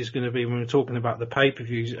focus is going to be when we're talking about the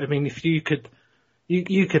pay-per-views. I mean, if you could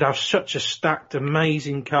have such a stacked,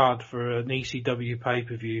 amazing card for an ECW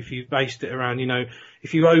pay-per-view if you based it around,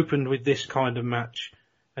 if you opened with this kind of match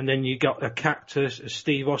and then you got a Cactus, a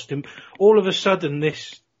Steve Austin, all of a sudden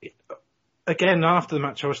this, again, after the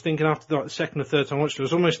match, I was thinking after like the second or third time I watched it, I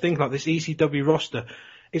was almost thinking like this ECW roster,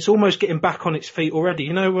 it's almost getting back on its feet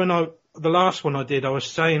already. When the last one I did, I was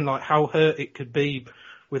saying like how hurt it could be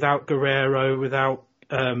without Guerrero, without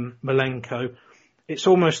Malenko. It's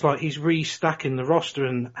almost like he's restacking the roster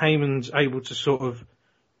and Heyman's able to sort of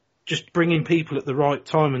just bring in people at the right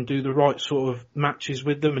time and do the right sort of matches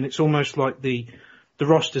with them. And it's almost like the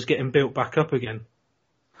roster's getting built back up again.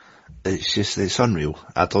 It's unreal.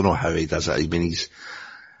 I don't know how he does it. I mean,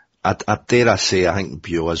 I dare I say, I think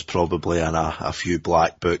Beulah's probably in a few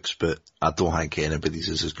black books, but I don't think anybody's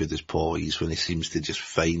as good as Paul is when he seems to just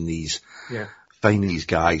find these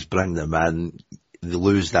guys, bring them in. They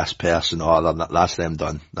lose this person, that's them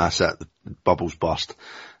done. That's it. The bubbles burst.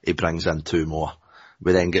 He brings in two more.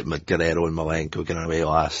 We then get Guerrero and Malenko going away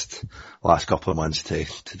last couple of months to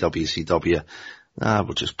WCW.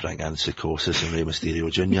 We'll just bring in Psychosis and Rey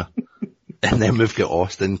Mysterio Jr. And then we've got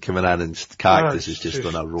Austin coming in and Cactus is just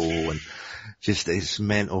on a roll and just, it's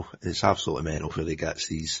mental. It's absolutely mental where he gets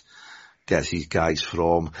these guys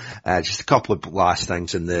from. Just a couple of last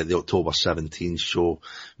things in the October 17th show.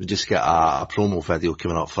 We just get a promo video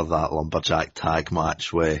coming up for that Lumberjack tag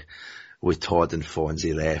match with Todd and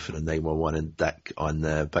Fonzie ref and 911 and Dick on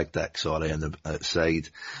the Big Dick, on the outside.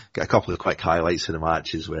 Get a couple of quick highlights of the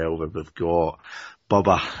match as well, where we've got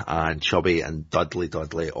Bubba and Chubby and Dudley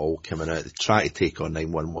all coming out. They try to take on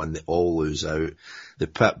 911, they all lose out. The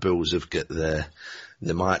Pitbulls have got the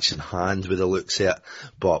match in hand with the looks at it,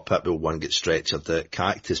 but Pitbull 1 gets stretchered out.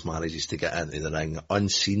 Cactus manages to get into the ring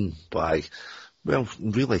unseen by, well,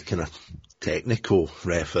 really kind of technical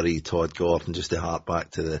referee Todd Gordon, just to hark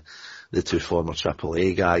back to the two former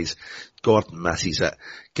AAA guys. Gordon misses it,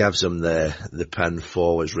 gives him the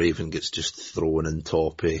pinfall as Raven gets just thrown on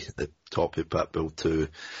top of Pitbull 2.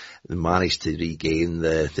 They manage to regain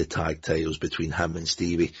the tag titles between him and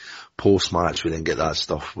Stevie. Post-match, we then get that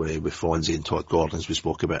stuff with Fonzie and Todd Gordon, as we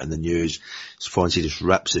spoke about in the news. So Fonzie just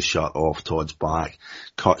rips his shirt off Todd's back,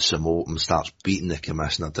 cuts him open, starts beating the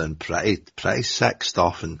commissioner down. Pretty sick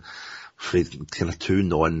stuff, and for kind of two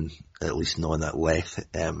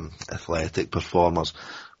non-athletic performers,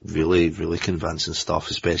 really, really convincing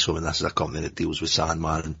stuff, especially when this is a company that deals with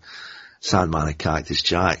Sandman and Cactus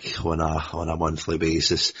Jack on a monthly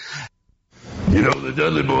basis. The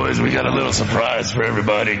Dudley Boys, we got a little surprise for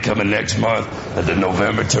everybody coming next month at the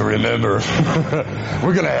November to Remember.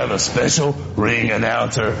 We're going to have a special ring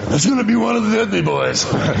announcer. It's going to be one of the Dudley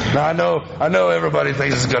Boys. Now, I know everybody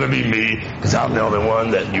thinks it's going to be me, because I'm the only one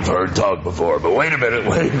that you've heard talk before. But wait a minute.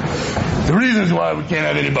 The reasons why we can't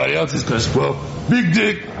have anybody else is because, well, Big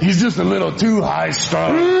Dick, he's just a little too high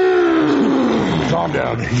strung. Calm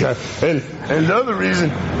down. Yeah. And the other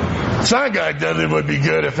reason, Sign Guy Dudley would be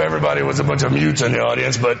good if everybody was a bunch of mutes in the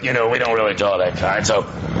audience, but, we don't really draw that kind, so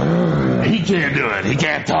he can't do it. He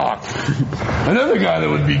can't talk. Another guy that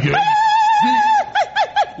would be good.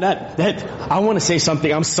 Dad, I want to say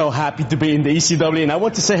something. I'm so happy to be in the ECW, and I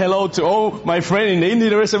want to say hello to all my friends in the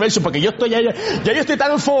Indie Reservation, porque yo estoy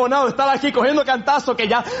tan enfogonado de estar aquí cogiendo cantazo que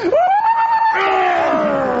ya...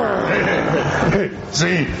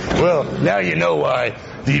 See, well, now you know why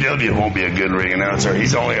DW won't be a good ring announcer.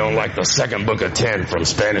 He's only on like the second book of 10 from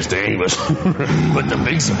Spanish to English. But the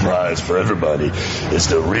big surprise for everybody is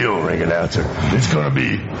the real ring announcer. It's going to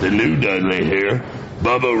be the new Dudley here,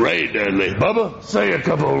 Bubba Ray Dudley. Bubba, say a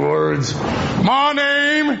couple of words. My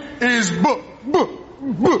name is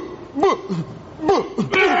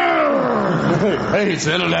Hey,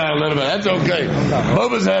 settle down a little bit. That's okay.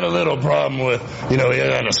 Bubba's had a little problem with, he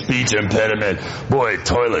had a speech impediment. Boy,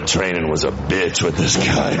 toilet training was a bitch with this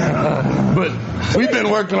guy. But we've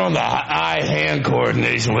been working on the eye-hand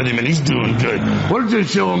coordination with him, and he's doing good. Why don't you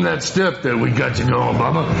show him that step that we got you going,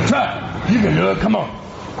 Bubba? Try it. You can do it. Come on.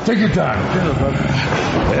 Take your time.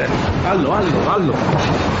 Hazlo.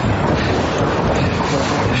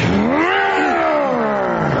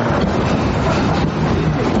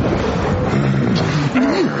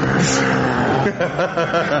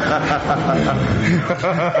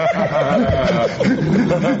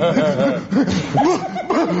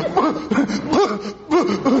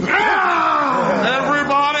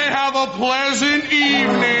 Everybody have a pleasant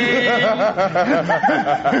evening.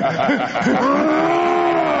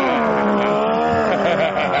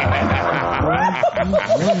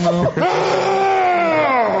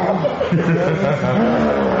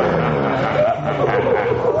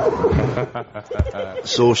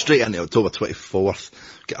 So straight into October 24th,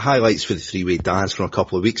 get highlights for the three-way dance from a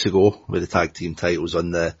couple of weeks ago with the tag team titles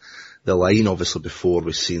on the line, obviously before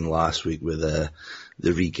we've seen last week with the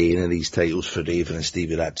regaining of these titles for Raven and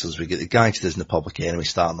Stevie Richards. We get the Gangsters and the Public Enemy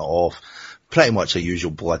starting it off. Pretty much a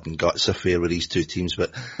usual blood and guts affair with these two teams,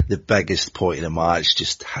 but the biggest point in the match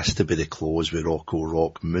just has to be the close with Rocco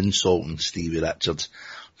Rock moonsaulting Stevie Richards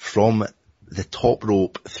from the top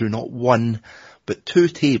rope through not one but two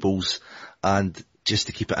tables, and just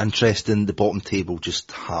to keep it interesting, the bottom table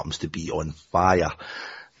just happens to be on fire.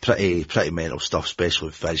 Pretty mental stuff, especially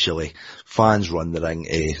visually. Fans run the ring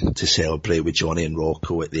to celebrate with Johnny and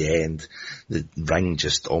Rocco at the end. The ring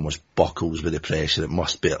just almost buckles with the pressure. It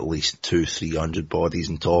must be at least 200-300 bodies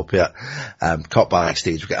on top of it. Cut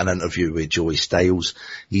backstage, we get an interview with Joey Styles.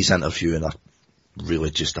 He's interviewing really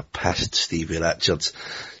just a pissed Stevie Richards.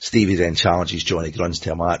 Stevie then challenges Johnny Gruns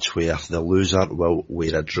to a match where the loser will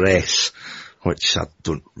wear a dress, which I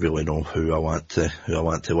don't really know who I want to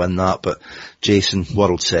win that, but Jason,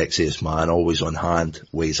 world's sexiest man, always on hand,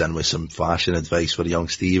 weighs in with some fashion advice for young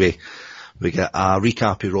Stevie. We get a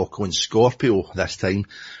recap of Rocco and Scorpio this time,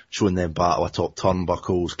 showing them battle atop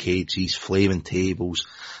turnbuckles, cages, flaming tables.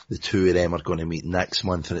 The two of them are going to meet next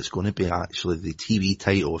month, and it's going to be actually the TV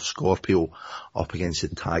title of Scorpio up against the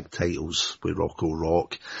tag titles with Rocco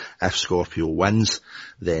Rock. If Scorpio wins,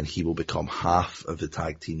 then he will become half of the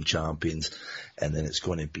tag team champions, and then it's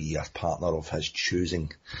going to be a partner of his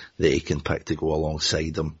choosing that he can pick to go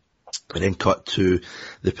alongside him. We then cut to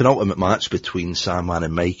the penultimate match between Sandman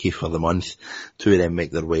and Mikey for the month. Two of them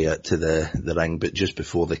make their way out to the ring, but just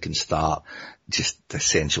before they can start, just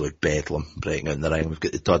essentially bedlam breaking out in the ring. We've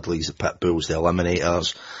got the Dudleys, the Pitbulls, the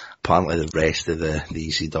Eliminators, apparently the rest of the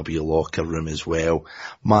ECW locker room as well.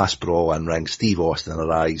 Mass brawl in ring, Steve Austin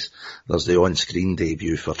arrives. There's the on-screen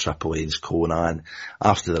debut for Triple H's Conan.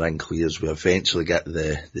 After the ring clears, we eventually get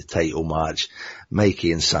the title match.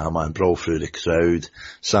 Mikey and Sandman brawl through the crowd.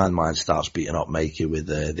 Sandman starts beating up Mikey with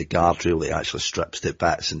the guardrail. He actually strips to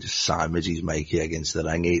bits and just sandwiches Mikey against the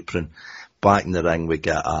ring apron. Back in the ring, we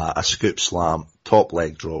get a scoop slam, top rope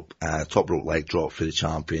leg drop for the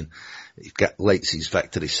champion. He lights his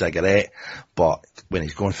victory cigarette, but when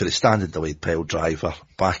he's going for the standing delayed pile driver,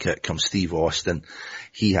 back out comes Steve Austin.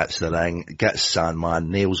 He hits the ring, gets Sandman,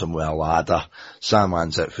 nails him with a ladder.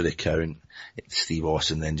 Sandman's out for the count. Steve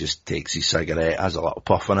Austin then just takes his cigarette, has a little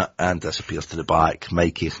puff on it, and disappears to the back.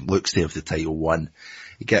 Mikey looks to have the title won.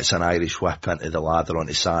 He gets an Irish whip into the ladder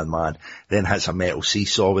onto Sandman, then hits a metal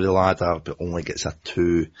seesaw with the ladder, but only gets a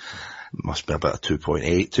 2, must be about a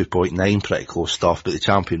 2.8, 2.9, pretty close stuff, but the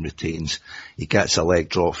champion retains. He gets a leg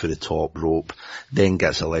drop for the top rope, then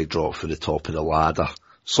gets a leg drop for the top of the ladder.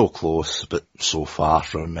 So close, but so far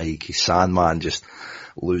from Mikey. Sandman just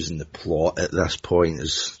losing the plot at this point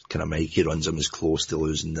as kind of Mikey runs him as close to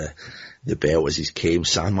losing the belt as he's came.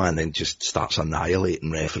 Sandman then just starts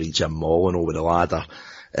annihilating referee Jim Mullen over the ladder,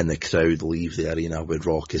 and the crowd leave the arena with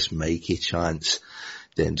raucous Mikey chants.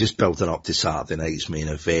 Then just building up to Saturday night's main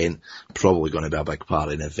event, probably going to be a big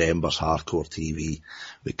part of November's Hardcore TV.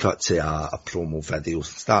 We cut to a promo video,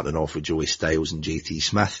 starting off with Joey Styles and JT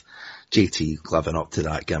Smith. JT living up to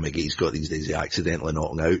that gimmick he's got these days, he accidentally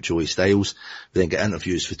knocking out Joey Styles. We then get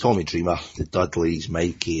interviews for Tommy Dreamer, the Dudleys,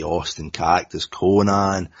 Mikey, Austin, Cactus,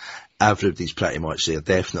 Conan. Everybody's pretty much there.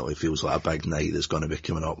 Definitely feels like a big night that's going to be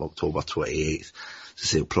coming up October 28th.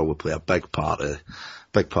 So they'll probably play a big part of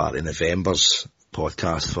November's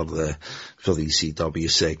podcast for the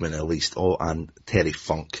ECW segment at least. Oh, and Terry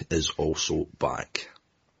Funk is also back.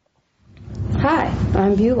 Hi,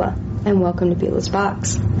 I'm Beulah, and welcome to Beulah's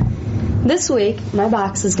Box. This week, my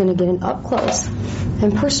box is going to get an up-close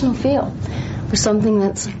and personal feel for something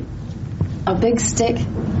that's a big stick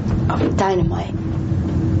of dynamite.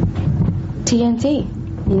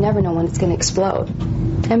 TNT. You never know when it's going to explode.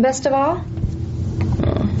 And best of all,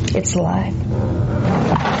 it's live.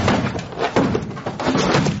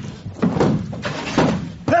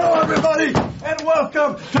 Hello, everybody, and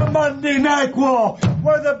welcome to Monday Night War,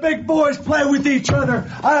 where the big boys play with each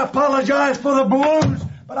other. I apologize for the balloons,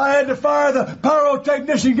 but I had to fire the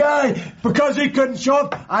pyrotechnician guy because he couldn't show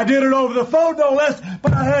up. I did it over the phone, no less,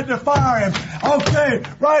 but I had to fire him. Okay,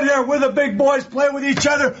 right here where the big boys play with each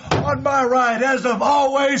other, on my right, as of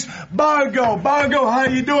always, Bongo. Bongo, how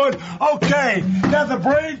you doing? Okay, now the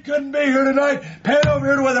Brain couldn't be here tonight. Pan over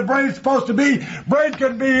here to where the Brain's supposed to be. Brain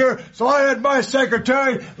couldn't be here, so I had my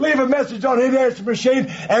secretary leave a message on his answer machine,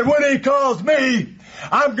 and when he calls me,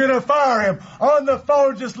 I'm gonna fire him on the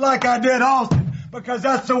phone just like I did Austin. Because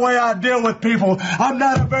that's the way I deal with people. I'm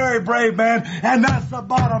not a very brave man, and that's the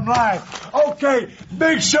bottom line. Okay,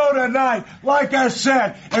 big show tonight. Like I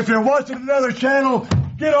said, if you're watching another channel,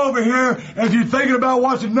 get over here. If you're thinking about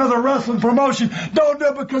watching another wrestling promotion, don't do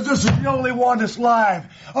it because this is the only one that's live.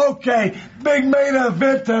 Okay, big main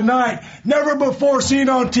event tonight. Never before seen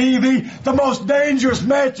on TV. The most dangerous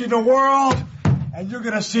match in the world. And you're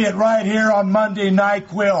going to see it right here on Monday Night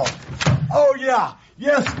Quill. Oh, yeah.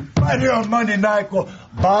 Yes, right here on Monday Night,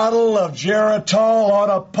 bottle of Geritol on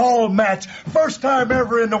a pole match. First time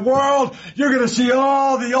ever in the world. You're going to see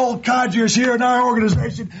all the old codgers here in our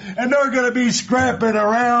organization, and they're going to be scrapping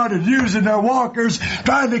around and using their walkers,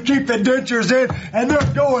 trying to keep the dentures in, and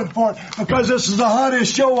they're going for it because this is the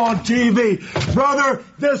hottest show on TV. Brother,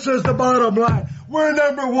 this is the bottom line. We're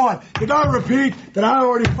number one. Did I repeat that I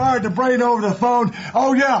already fired the Brain over the phone?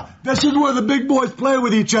 Oh, yeah. This is where the big boys play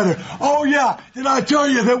with each other. Oh, yeah. Did I tell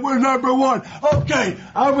you that we're number one? Okay.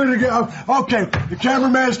 Okay. The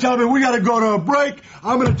cameraman's telling me we got to go to a break.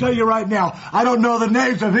 I'm going to tell you right now. I don't know the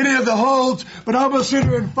names of any of the holds, but I'm going to sit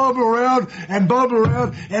here and fumble around and bubble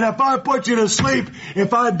around. And if I put you to sleep,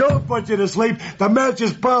 if I don't put you to sleep, the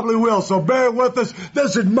matches probably will. So bear with us.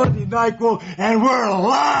 This is Monday Night War, and we're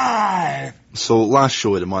live. So last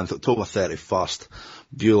show of the month, October 31st,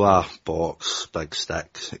 Beulah, Box, Big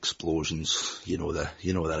Stick, Explosions, you know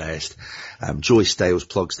the rest. Joey Styles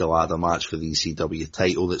plugs the ladder match for the ECW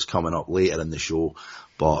title that's coming up later in the show,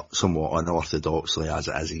 but somewhat unorthodoxly, as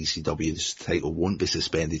it is ECW's title won't be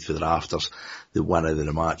suspended for the rafters. The winner of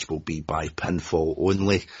the match will be by pinfall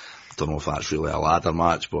only. Don't know if that's really a ladder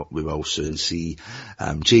match, but we will soon see.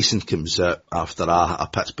 Jason comes out after a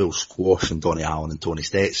Pittsburgh squash and Donnie Allen and Tony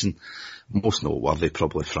Stetson. Most noteworthy,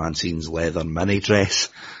 probably Francine's leather mini dress,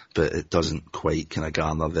 but it doesn't quite kind of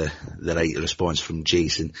garner the right response from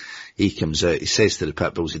Jason. He comes out, he says to the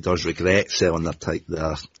Pitbulls he does regret selling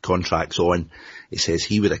their contracts on. He says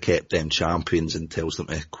he would have kept them champions and tells them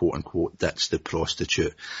to quote unquote ditch the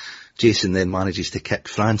prostitute. Jason then manages to kick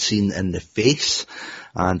Francine in the face,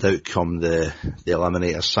 and out come the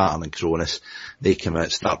Eliminators, Saturn and Cronus. They come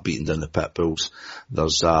out, start beating down the Pitbulls.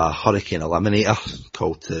 There's a Hurricane Eliminator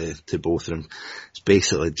called to both of them. It's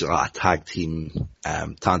basically a tag team,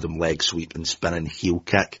 tandem leg sweep and spinning heel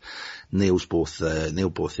kick. Nails both the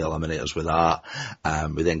Eliminators with that.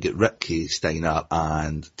 We then get Ricky Steiner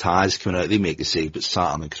and Taz coming out. They make a save, but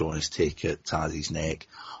Saturn and Cronus take it, Taz's neck,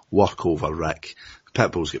 work over Rick.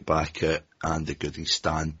 Pitbulls get back out, and the goodies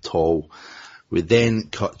stand tall. We then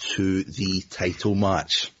cut to the title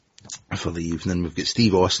match for the evening. We've got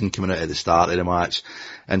Steve Austin coming out at the start of the match,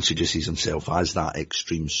 introduces himself as that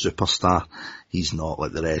Extreme Superstar. He's not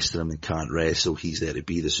like the rest of them and can't wrestle. He's there to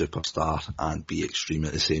be the superstar and be extreme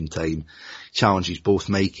at the same time. Challenges both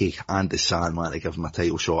Mikey and the Sandman to give him a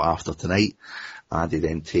title shot after tonight, and he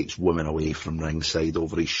then takes women away from ringside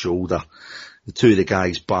over his shoulder. The two of the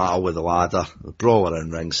guys battle with the ladder, the brawl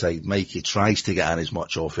around ringside. Mikey tries to get in as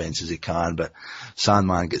much offense as he can, but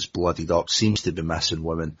Sandman gets bloodied up, seems to be missing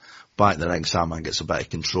women. Back in the ring, Sandman gets a bit of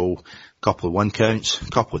control. Couple of 1 counts,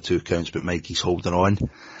 couple of 2 counts, but Mikey's holding on.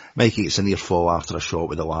 Mikey gets a near fall after a shot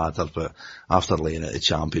with the ladder, but after laying at the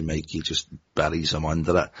champion, Mikey just buries him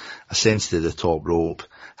under it. Ascends to the top rope,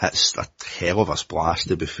 hits a hell of a splash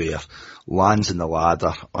to be fair, lands in the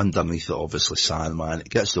ladder, underneath it obviously Sandman. It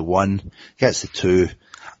gets the 1, gets the 2,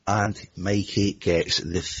 and Mikey gets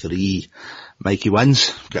the 3. Mikey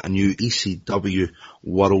wins, got a new ECW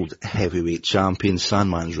World Heavyweight Champion.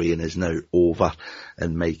 Sandman's reign is now over,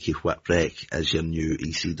 and Mikey Whipwreck is your new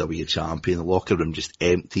ECW Champion. The locker room just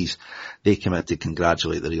empties. They come out to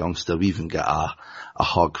congratulate their youngster. We even get a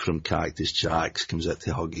hug from Cactus Jack, comes out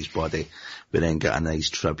to hug his buddy. We then get a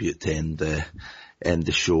nice tribute to end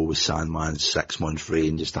the show with Sandman's 6-month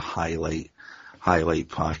reign, just a highlight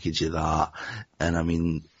package of that. And I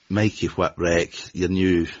mean, Mikey Whipwreck, your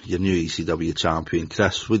new ECW champion.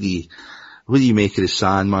 Chris, what do you make of the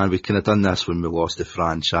Sandman? We kind of done this when we lost the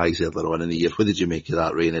franchise earlier on in the year. What did you make of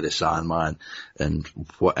that reign of the Sandman? And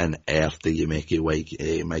what on earth do you make of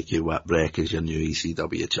Mikey Whipwreck as your new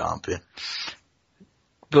ECW champion?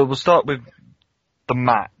 Well, we'll start with the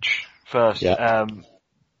match first. Yeah.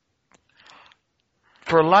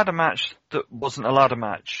 For a ladder match that wasn't a ladder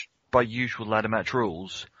match by usual ladder match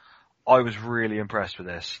rules, I was really impressed with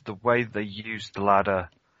this. The way they used the ladder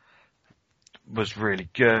was really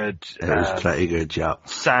good. It was pretty good, yeah.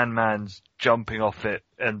 Sandman's jumping off it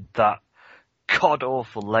and that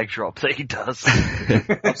god-awful leg drop that he does.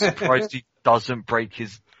 I'm surprised he doesn't break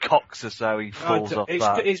his cocks or so he falls off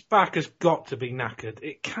that. His back has got to be knackered.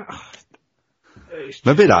 It can't...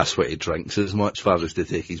 Maybe that's what he drinks as much for, is to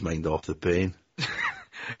take his mind off the pain.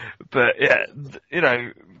 But yeah, you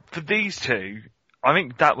know, for these two, I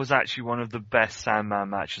think that was actually one of the best Sandman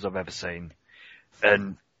matches I've ever seen.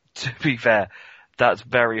 And to be fair, that's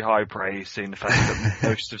very high praise, seeing the fact that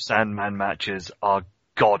most of Sandman matches are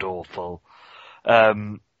god-awful.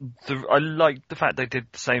 I like the fact they did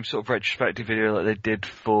the same sort of retrospective video that they did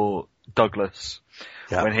for Douglas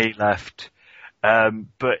when he left.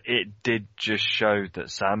 But it did just show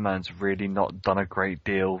that Sandman's really not done a great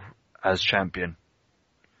deal as champion.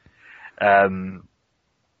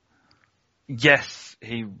 Yes,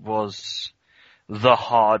 he was the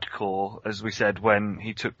hardcore, as we said when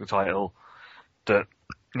he took the title, that,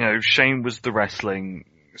 you know, Shane was the wrestling,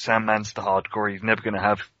 Sandman's the hardcore, he's never going to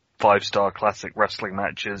have 5-star classic wrestling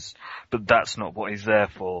matches, but that's not what he's there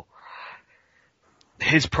for.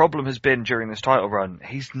 His problem has been during this title run,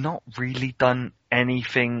 he's not really done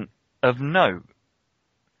anything of note.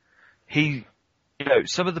 You know,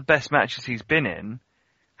 some of the best matches he's been in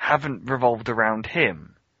haven't revolved around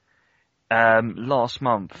him. Last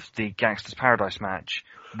month, the Gangsters Paradise match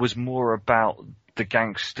was more about the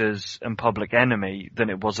Gangsters and Public Enemy than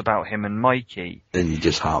it was about him and Mikey. Then you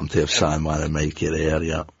just happen to have Sandman and Mikey there,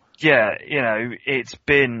 yeah. Yeah, you know, it's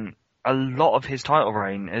been, a lot of his title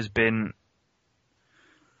reign has been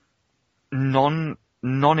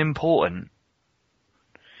non-important.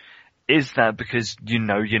 Is that because you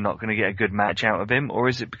know you're not going to get a good match out of him, or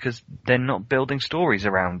is it because they're not building stories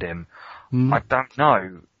around him? I don't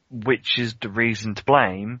know which is the reason to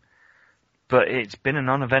blame, but it's been an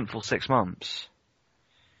uneventful 6 months.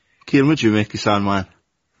 Kieran, what do you make of Sandman?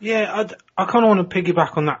 Yeah, I kind of want to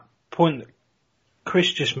piggyback on that point that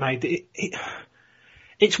Chris just made.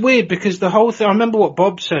 It's weird because the whole thing, I remember what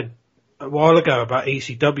Bob said a while ago about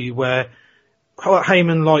ECW, where what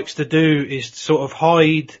Heyman likes to do is sort of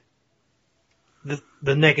hide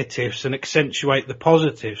the negatives and accentuate the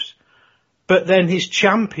positives. But then his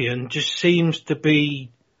champion just seems to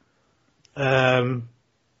be,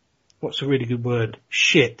 what's a really good word?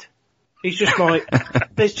 Shit. He's just like,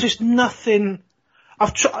 there's just nothing.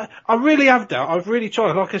 I really have doubt. I've really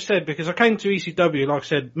tried, like I said, because I came to ECW, like I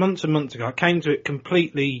said, months and months ago. I came to it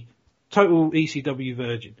completely, total ECW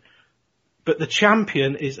virgin. But the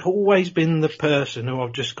champion has always been the person who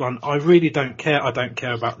I've just gone, I really don't care. I don't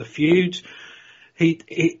care about the feuds.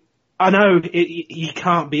 I know he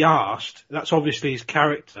can't be arsed. That's obviously his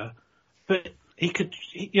character. But he could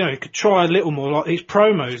try a little more. Like his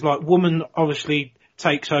promos, like Woman obviously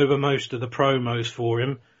takes over most of the promos for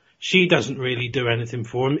him. She doesn't really do anything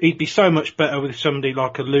for him. He'd be so much better with somebody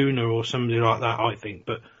like a Luna or somebody like that, I think.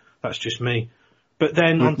 But that's just me. But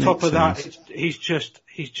then on top of that, he's just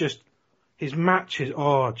his matches.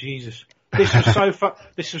 Oh Jesus! This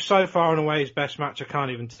was so far and away his best match. I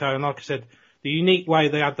can't even tell. And like I said, the unique way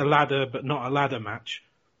they had the ladder, but not a ladder match,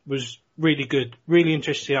 was really good. Really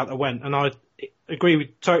interesting to see how that went. And I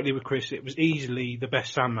agree totally with Chris. It was easily the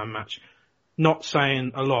best Sandman match. Not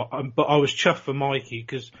saying a lot, but I was chuffed for Mikey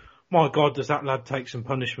because, my God, does that lad take some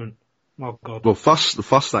punishment? My God. Well, the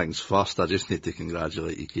first things first, I just need to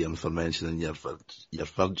congratulate you, Kieran, for mentioning your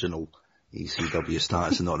virginal ECW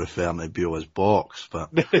status and not referring to Beulah's box,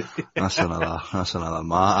 but that's another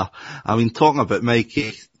matter. I mean, talking about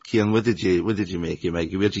Mikey, Kieran, what did you make of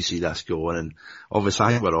Mikey? Where did you see this going? And obviously,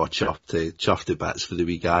 I think we're all chuffed to bits for the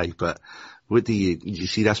wee guy, but did you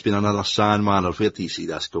see this being another Sandman, or where do you see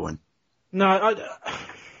this going? No,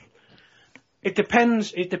 it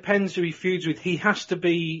depends. It depends who he feuds with. He's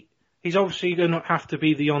obviously going to have to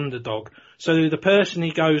be the underdog. So the person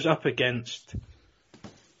he goes up against,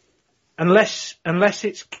 unless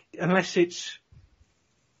it's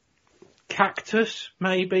Cactus,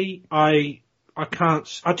 maybe I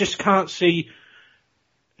just can't see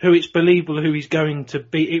who it's believable who he's going to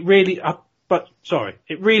be. It really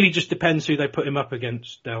just depends who they put him up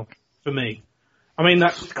against, Del, for me. I mean,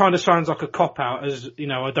 that kind of sounds like a cop-out, as, you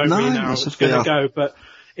know, I don't really know how it's going to go, but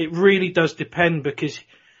it really does depend because,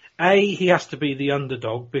 A, he has to be the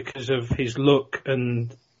underdog because of his look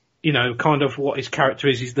and, you know, kind of what his character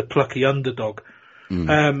is. He's the plucky underdog.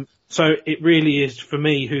 So it really is, for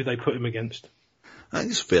me, who they put him against. I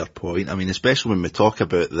think it's a fair point. I mean, especially when we talk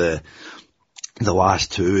about the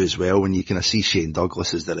last two as well, when you kind of see Shane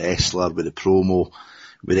Douglas as the wrestler with the promo,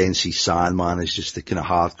 we then see Sandman as just the kind of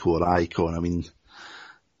hardcore icon. I mean,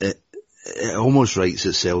 it almost writes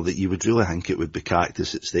itself that you would really think it would be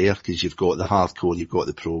Cactus that's there, because you've got the hardcore, you've got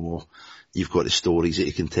the promo, you've got the stories that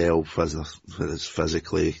you can tell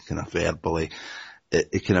physically, kind of verbally.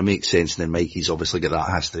 It kind of makes sense. And then Mikey's obviously got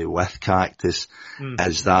that history with Cactus.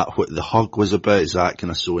 Is that what the hug was about? Is that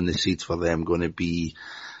kind of sowing the seeds for them going to be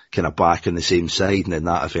kind of back on the same side? And then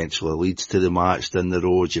that eventually leads to the match down the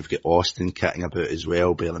road. You've got Austin kicking about as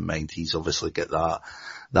well. Bear in mind, he's obviously got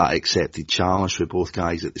that accepted challenge with both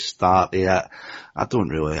guys at the start there. I don't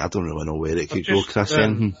really know where it could go, Chris.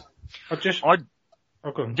 On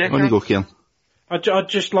you go, Kieran. I'd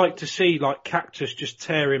just like to see, like, Cactus just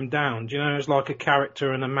tear him down, do you know, as like a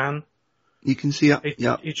character and a man. You can see it,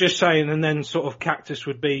 yeah. You're just saying, and then sort of Cactus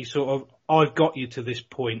would be sort of, I've got you to this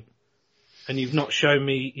point, and you've not shown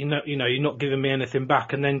me, you know, you're not giving me anything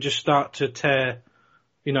back, and then just start to tear,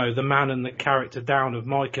 you know, the man and the character down of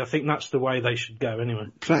Mikey. I think that's the way they should go, anyway.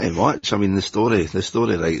 Pretty much. I mean, the story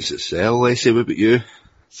writes itself. Lacey, what about you?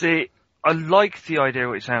 See, I like the idea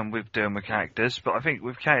what you're saying with doing with Cactus, but I think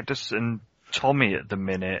with Cactus and Tommy at the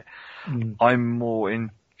minute, I'm more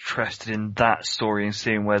interested in that story and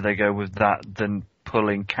seeing where they go with that than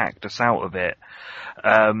pulling Cactus out of it.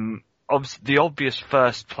 The obvious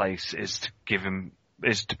first place is to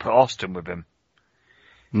put Austin with him.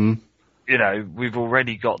 You know, we've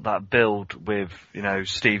already got that build with, you know,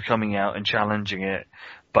 Steve coming out and challenging it,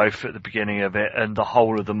 both at the beginning of it and the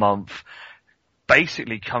whole of the month,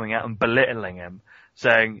 basically coming out and belittling him,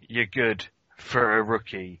 saying, you're good for a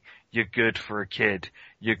rookie, you're good for a kid,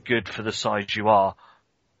 you're good for the size you are,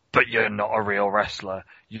 but you're not a real wrestler,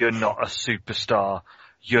 you're not a superstar,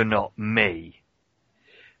 you're not me.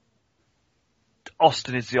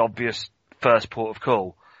 Austin is the obvious first port of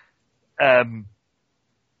call.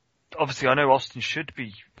 Obviously, I know Austin should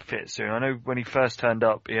be fit soon. I know when he first turned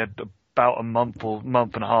up, he had about a month or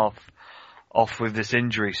month and a half off with this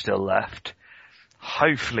injury still left.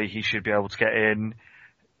 Hopefully, he should be able to get in.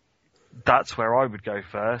 That's where I would go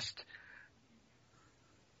first.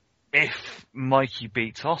 If Mikey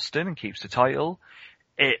beats Austin and keeps the title,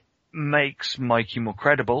 it makes Mikey more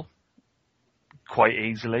credible quite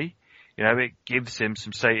easily. You know, it gives him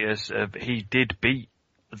some status of he did beat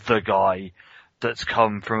the guy that's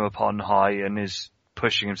come from upon high and is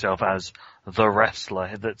pushing himself as the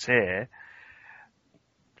wrestler that's here.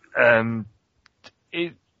 The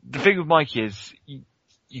thing with Mikey is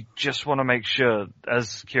you just want to make sure,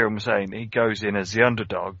 as Kieran was saying, he goes in as the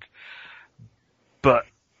underdog, but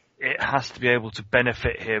it has to be able to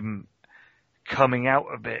benefit him coming out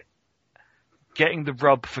of it, getting the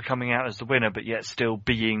rub for coming out as the winner, but yet still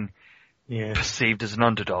being perceived as an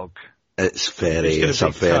underdog. It's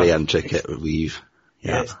a very intricate weave.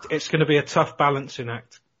 Yeah, it's going to be a tough balancing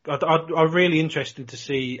act. I'm really interested to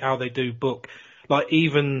see how they do book, like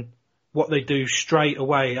even what they do straight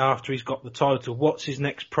away after he's got the title. What's his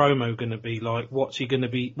next promo going to be like? What's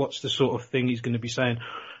the sort of thing he's going to be saying?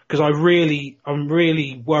 Because I'm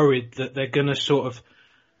really worried that they're going to sort of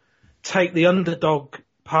take the underdog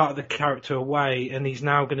part of the character away, and he's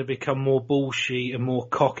now going to become more bullshit and more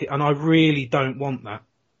cocky, and I really don't want that.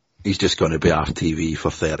 He's just going to be off TV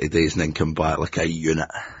for 30 days and then come back like a unit.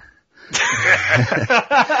 He's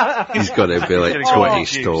going to be like 20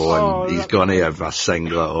 stone. He's going to have a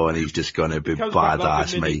singlet on. He's just going to be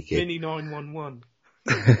badass, like Mikey. Mini 911.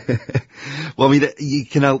 Well, I mean,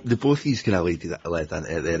 the both of these kind of led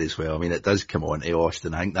into it there as well. I mean, it does come on to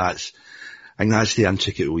Austin. I think that's the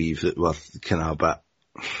intricate weave that we're kind of a bit,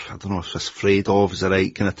 I don't know if it's afraid of is the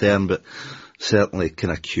right kind of term, but certainly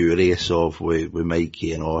kind of curious of with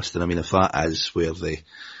Mikey and Austin. I mean, if that is where they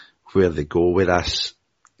go with this,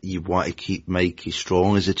 you want to keep Mikey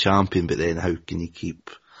strong as a champion, but then how can you keep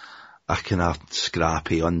a kind of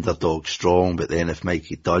scrappy underdog strong? But then if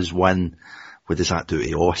Mikey does win, what does that do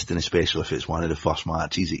to Austin, especially if it's one of the first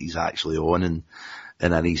matches that he's actually on in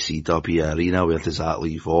an ECW arena? Where does that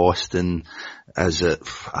leave Austin? Is it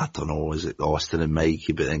Austin and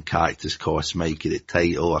Mikey, but then Cactus costs Mikey the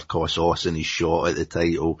title, or costs Austin his shot at the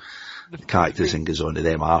title? Cactus and goes on to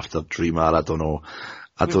them after Dreamer. I don't know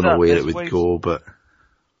where it would go, but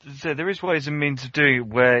so there is ways and means of doing it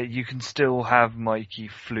where you can still have Mikey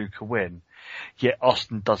fluke a win, yet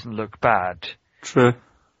Austin doesn't look bad. True.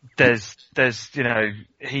 There's,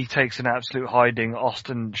 he takes an absolute hiding.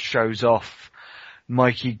 Austin shows off.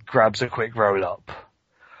 Mikey grabs a quick roll up.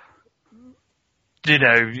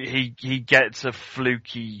 He gets a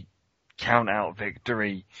fluky count out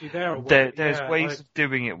victory. See, there's ways of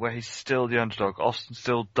doing it where he's still the underdog. Austin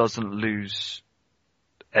still doesn't lose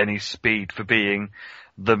any speed for being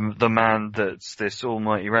the man that's this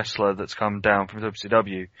almighty wrestler that's come down from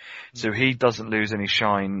WCW. So he doesn't lose any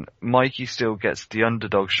shine. Mikey still gets the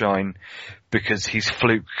underdog shine because he's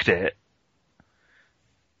fluked it.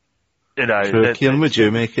 True. Kieran, would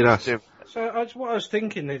you make it us? So what I was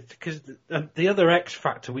thinking is, because the other X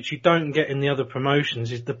factor, which you don't get in the other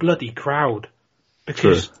promotions, is the bloody crowd.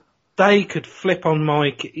 Because they could flip on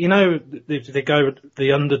Mike, they go with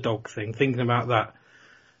the underdog thing, thinking about that.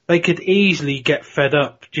 They could easily get fed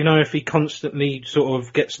up. Do you know, if he constantly sort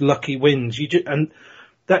of gets lucky wins? And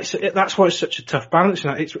that's why it's such a tough balance.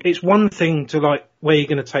 It's one thing to like where you're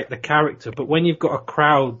going to take the character, but when you've got a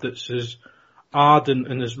crowd that's as ardent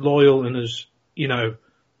and as loyal and as,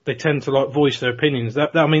 they tend to like voice their opinions.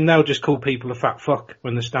 They'll just call people a fat fuck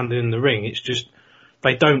when they're standing in the ring. It's just,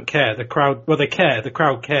 they don't care. The crowd, they care. The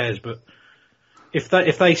crowd cares, but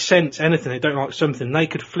if they sense anything, they don't like something, they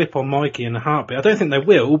could flip on Mikey in a heartbeat. I don't think they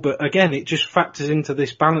will, but again, it just factors into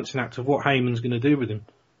this balancing act of what Heyman's going to do with him.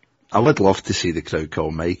 I would love to see the crowd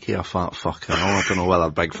call Mikey a fat fuck. I don't know whether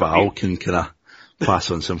Big Val can kind of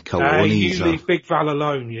pass on some colonies. You leave Big Val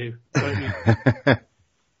alone, don't you?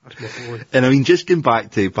 That's my boy. And just going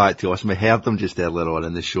back to Austin, we heard him just earlier on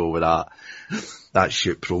in the show with that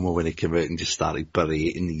shoot promo when he came out and just started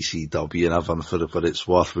berating ECW and everything for it's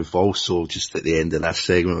worth. We've also, just at the end of this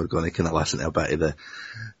segment, we're going to kind of listen to a bit of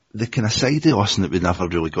the kind of side of Austin that we never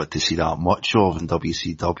really got to see that much of in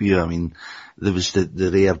WCW. There was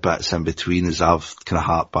the rare bits in between, as I've kind of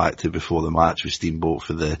harped back to before the match with Steamboat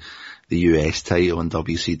for the US title in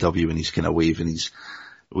WCW, when he's kind of waving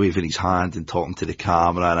his hand and talking to the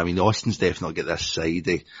camera. And Austin's definitely got this side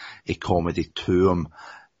of comedy to him.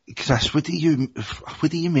 Chris, what do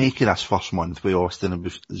you make of this first month with Austin? And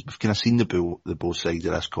we've kind of seen the both sides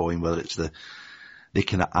of this coin, whether it's the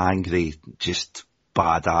kind of angry, just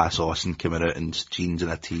badass Austin coming out in jeans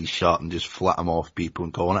and a t-shirt and just flitting off people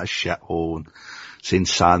and calling it a shithole and saying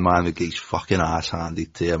Sandman would get his fucking ass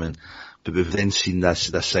handed to him. But we've then seen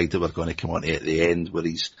this side that we're going to come on to at the end, where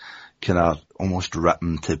he's kind of almost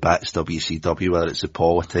ripping to bits WCW, whether it's the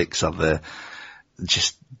politics or the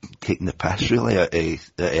just taking the piss really out of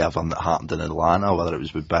everything that happened in Atlanta, whether it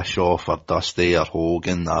was with Bischoff or Dusty or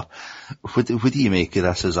Hogan. Or what do you make of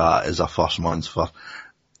this as a first month for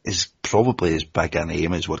is probably as big a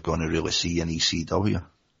name as we're going to really see in ECW?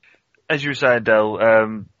 As you were saying,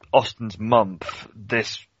 Del, Austin's month,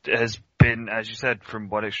 this has been, as you said, from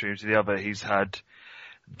one extreme to the other. He's had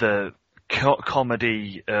the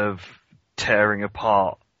comedy of tearing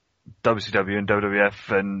apart WCW and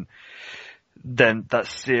WWF, and then that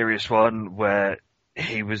serious one where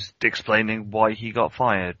he was explaining why he got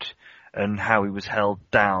fired and how he was held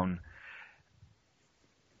down.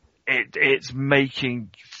 It's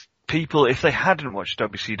making people, if they hadn't watched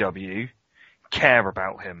WCW, care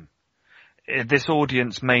about him. This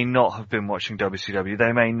audience may not have been watching WCW.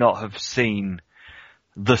 They may not have seen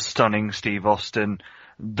the stunning Steve Austin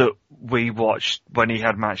that we watched when he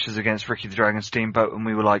had matches against Ricky the Dragon Steamboat, and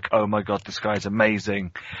we were like, oh my god, this guy's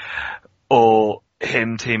amazing. Or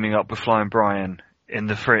him teaming up with Flying Brian in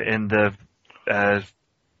the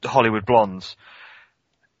Hollywood Blondes.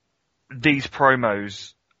 These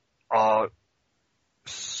promos are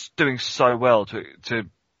doing so well to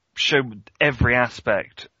show every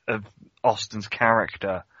aspect of Austin's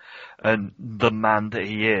character and the man that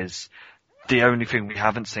he is. The only thing we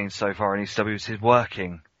haven't seen so far in ECW is his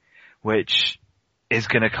working, which is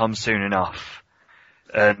going to come soon enough.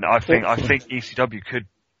 And I think ECW could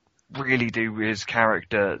really do his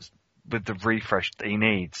character with the refresh that he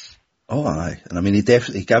needs. Oh, aye. And he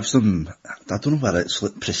definitely gives them, I don't know whether it's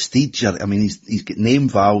like prestige. He's got name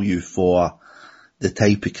value for the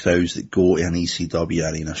type of crowds that go to an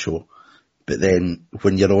ECW arena show. But then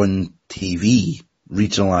when you're on TV,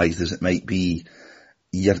 regionalised as it might be,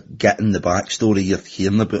 you're getting the backstory, you're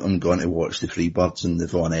hearing about him going to watch the Freebirds and the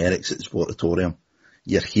Von Erichs at the Sportatorium.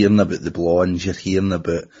 You're hearing about the Blondes, you're hearing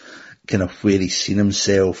about kind of where he's seen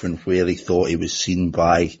himself and where he thought he was seen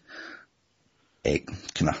by,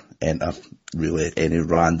 kind of enter really any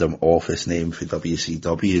random office name for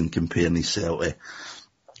WCW and comparing himself to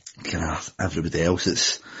kind of everybody else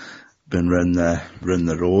that's been round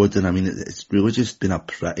the road. And it's really just been a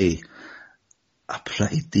pretty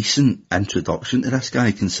decent introduction to this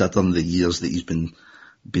guy, considering the years that he's been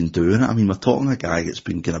been doing it. I mean, we're talking a guy that's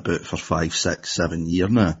been going about for 5, 6, 7 years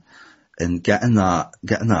now, and getting that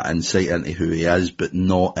insight into who he is, but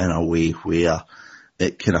not in a way where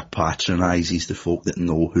it kind of patronises the folk that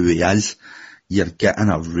know who he is. You're getting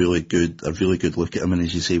a really good look at him, and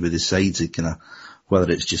as you say, with the sides, it kind of,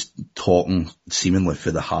 whether it's just talking seemingly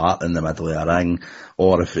for the heart in the middle of a ring,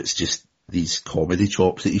 or if it's just these comedy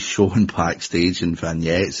chops that he's showing backstage and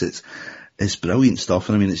vignettes, it's brilliant stuff.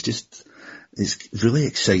 And I mean, it's really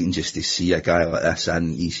exciting just to see a guy like this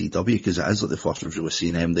in ECW, because it is like the first we've really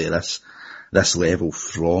seen him do this level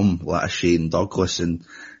from like a Shane Douglas, and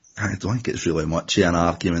I don't think it's really much of an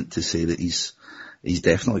argument to say that he's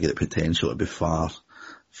definitely got the potential to be far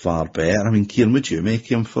better. I mean, Kieran, would you make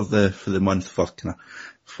him for the month for kind of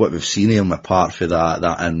what we've seen him, apart for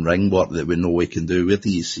that in-ring work that we know he can do? Where do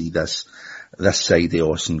you see this side of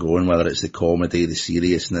Austin going, whether it's the comedy, the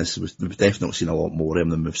seriousness? We've definitely seen a lot more of him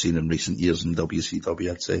than we've seen in recent years in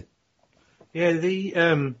WCW, I'd say.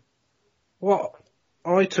 Yeah, what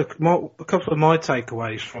I took, a couple of my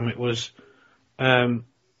takeaways from it was,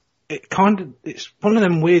 it's one of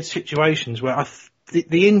them weird situations where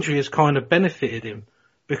the injury has kind of benefited him,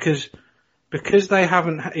 because he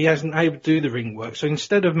hasn't able to do the ring work. So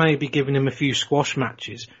instead of maybe giving him a few squash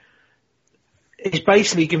matches, it's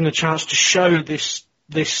basically given a chance to show this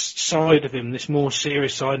side of him, this more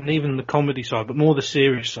serious side, and even the comedy side, but more the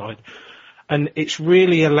serious side. And it's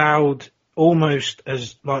really allowed almost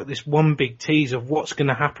as like this one big tease of what's going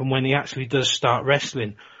to happen when he actually does start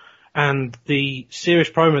wrestling. And the serious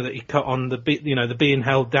promo that he cut on the being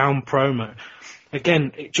held down promo,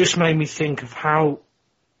 again, it just made me think of how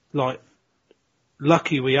like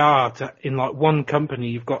lucky we are to, in like one company,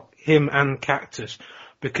 you've got him and Cactus,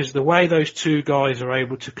 because the way those two guys are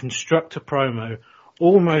able to construct a promo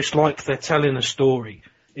almost like they're telling a story,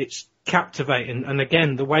 it's captivating. And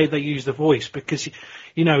again, the way they use the voice, because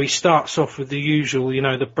he starts off with the usual,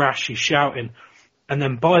 the brashy shouting, and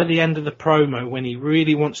then by the end of the promo, when he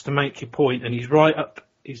really wants to make your point, and he's right up,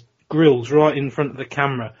 his grill's right in front of the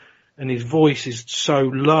camera, and his voice is so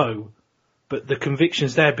low, but the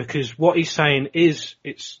conviction's there, because what he's saying it's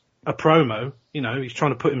a promo, he's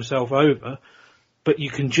trying to put himself over, but you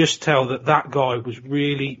can just tell that guy was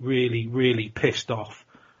really, really, really pissed off.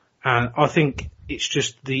 And I think it's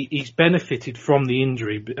just he's benefited from the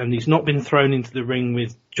injury, and he's not been thrown into the ring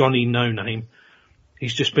with Johnny No Name.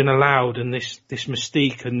 He's just been allowed, and this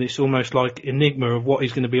mystique and this almost like enigma of what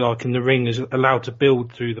he's going to be like in the ring is allowed to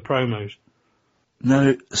build through the promos.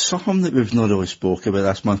 Now, something that we've not really spoke about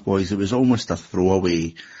this month, boys, it was almost a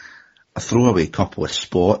throwaway couple of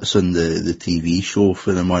spots on the TV show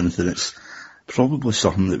for the month, and it's probably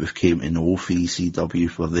something that we've came to know for ECW,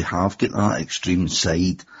 where they have got that extreme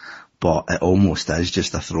side, but it almost is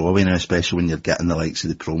just a throwaway now, especially when you're getting the likes of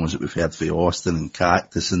the promos that we've heard for Austin and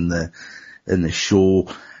Cactus in the show.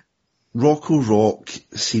 Rocco Rock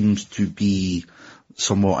seems to be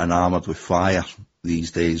somewhat enamoured with fire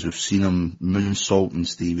these days. We've seen him moonsaulting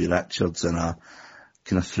Stevie Richards in a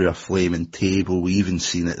kind of through a flaming table. We even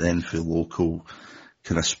seen it then for local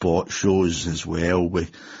kind of spot shows as well,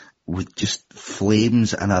 with just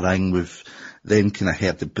flames in a ring. We've then kind of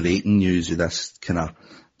heard the breaking news of this kind of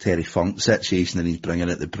Terry Funk situation, and he's bringing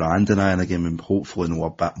it to Brandon and again. We'll hopefully know a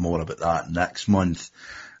bit more about that next month.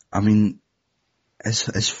 I mean,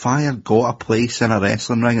 has fire got a place in a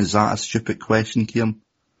wrestling ring? Is that a stupid question, Kieran?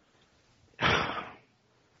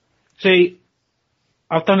 See,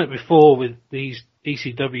 I've done it before with these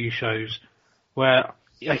ECW shows where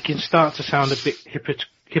I can start to sound a bit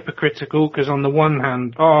hypocritical, because on the one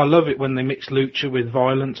hand, I love it when they mix lucha with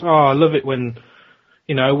violence. I love it when,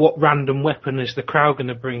 what random weapon is the crowd going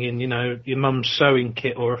to bring in, your mum's sewing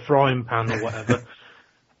kit or a frying pan or whatever.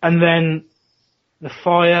 And then the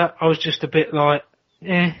fire, I was just a bit like,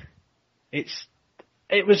 it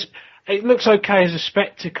looks okay as a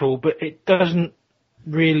spectacle, but it doesn't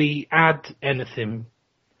really add anything.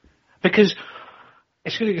 Because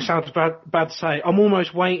it's going to sound bad to say, I'm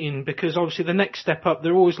almost waiting, because obviously the next step up,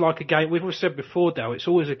 they're always like a game, we've always said before, Dale, it's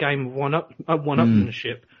always a game of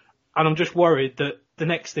one-upmanship. And I'm just worried that the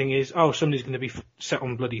next thing is, somebody's going to be set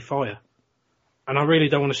on bloody fire. And I really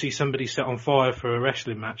don't want to see somebody set on fire for a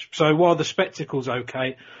wrestling match. So while the spectacle's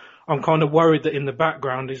okay, I'm kind of worried that in the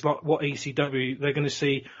background is like what ECW, they're going to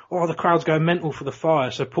see, the crowd's going mental for the fire.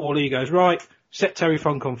 So Paul Lee goes, right, set Terry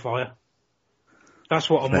Funk on fire. That's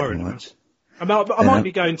what I'm worried about. I might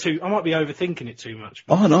be overthinking it too much.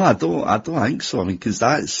 Oh no, I don't think so. I mean, because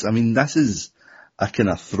this is a kind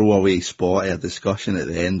of throwaway spot of a discussion at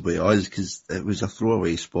the end with us, because it was a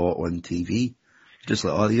throwaway spot on TV. Just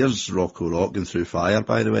like, here's Rocco Rock going through fire,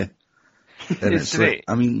 by the way. And it's like,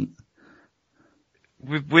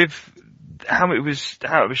 with how it was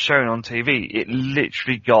shown on TV, it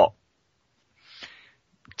literally got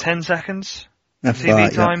 10 seconds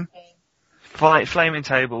TV time. Yeah. Flaming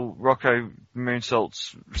table, Rocco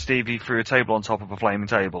moonsaults Stevie through a table on top of a flaming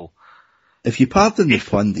table. If you pardon the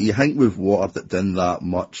pun, do you think we've watered it down that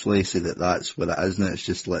much, Lacey, that's what it is, and it's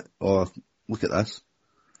just like, oh, look at this?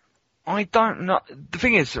 I don't know. The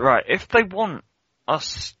thing is, right, if they want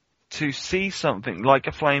us to see something like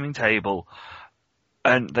a flaming table,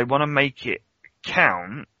 and they want to make it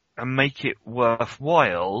count and make it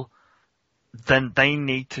worthwhile, then they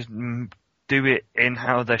need to do it in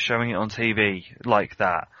how they're showing it on TV, like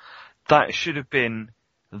that. That should have been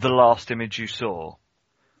the last image you saw,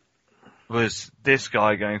 was this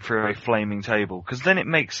guy going through a flaming table, because then it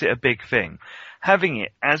makes it a big thing. Having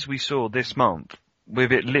it, as we saw this month,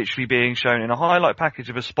 with it literally being shown in a highlight package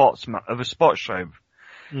of a spot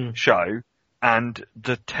show, and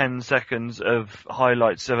the 10 seconds of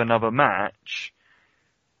highlights of another match,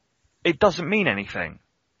 it doesn't mean anything.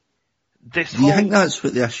 Do you think that's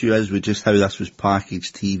what the issue is with just how this was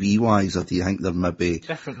packaged TV-wise, or do you think they're maybe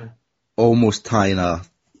definitely almost making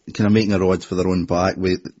a rod for their own back,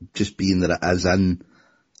 with just being that it is in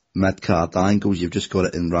mid-card angles, you've just got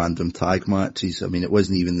it in random tag matches? I mean, it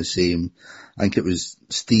wasn't even the same. I think it was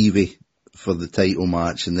Stevie for the title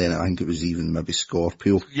match, and then I think it was even maybe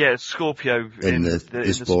Scorpio. Yeah, Scorpio in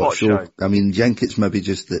the spot show. I mean, do you think it's maybe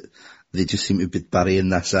just that they just seem to be burying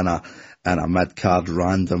this in a mid-card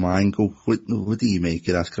random angle? What do you make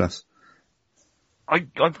of this, Chris? I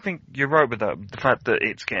think you're right with that. The fact that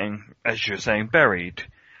it's getting, as you're saying, buried.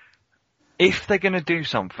 If they're going to do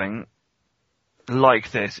something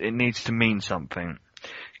like this, it needs to mean something.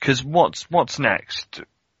 Because what's next?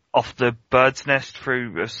 Off the bird's nest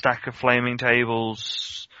through a stack of flaming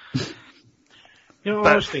tables, you know what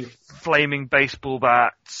I was thinking? Flaming baseball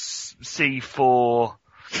bats, C4,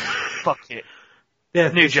 fuck it. Yeah,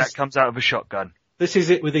 New Jack comes out of a shotgun. This is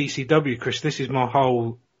it with ECW, Chris. This is my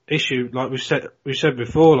whole issue. Like we said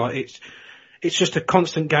before, like it's just a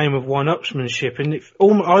constant game of one-upsmanship, and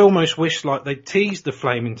I almost wish like they teased the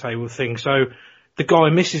flaming table thing, so the guy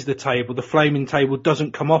misses the table, the flaming table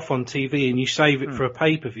doesn't come off on TV, and you save it for a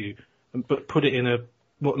pay-per-view, but put it in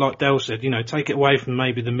what like Del said, take it away from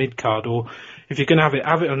maybe the mid-card, or if you're going to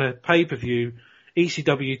have it on a pay-per-view,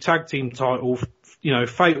 ECW tag team title,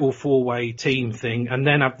 fatal four-way team thing, and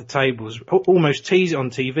then have the tables, almost tease it on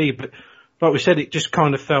TV, but like we said, it just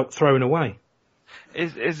kind of felt thrown away.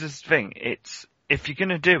 Is this thing, it's, if you're going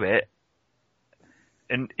to do it,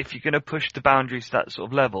 and if you're going to push the boundaries to that sort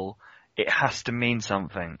of level, it has to mean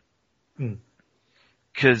something.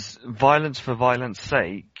 Because violence for violence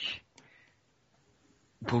sake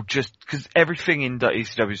will just, because everything in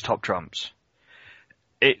ECW's top trumps.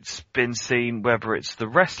 It's been seen whether it's the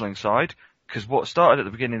wrestling side, because what started at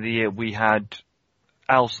the beginning of the year, we had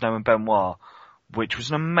Al Snow and Benoit, which was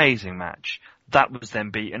an amazing match. That was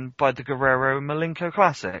then beaten by the Guerrero and Malenko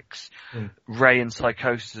Classics. Ray and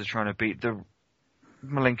Psychosis are trying to beat the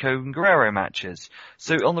Malenko and Guerrero matches.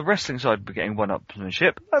 So on the wrestling side, we're getting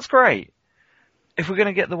one-upsmanship. That's great. If we're going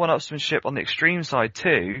to get the one-upsmanship on the extreme side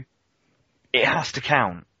too, it has to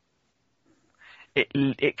count.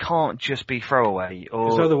 It can't just be throwaway.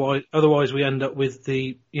 Or otherwise we end up with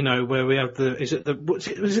the, where we have was it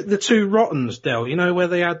the two Rottens, Del? Where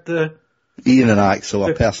they had the Ian and Axel,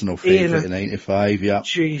 a personal favourite in '95, yeah.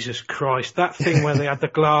 Jesus Christ, that thing where they had the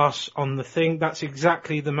glass on the thing, that's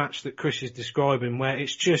exactly the match that Chris is describing, where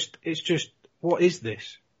it's just, what is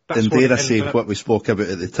this? And dare I say what we spoke about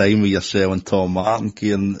at the time with yourself and Tom Martin,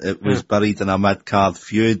 Kieran, it was buried in a mid-card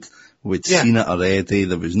feud. We'd seen it already,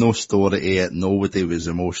 there was no story to it, nobody was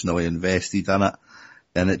emotionally invested in it,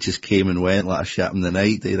 and it just came and went like a ship in the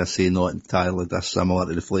night, dare I say, not entirely dissimilar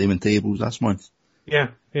to the Flaming Tables this month. Yeah.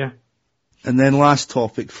 And then last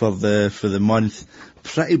topic for the month,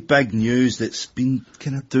 pretty big news that's been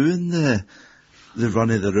kind of doing the run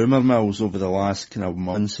of the rumour mills over the last kind of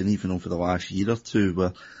months and even over the last year or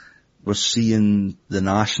two. We're seeing the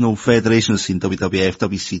National Federation, we're seeing WWF,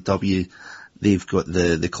 WCW, they've got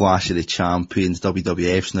the Clash of the Champions,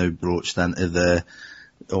 WWF's now broached into the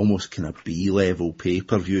almost kind of B-level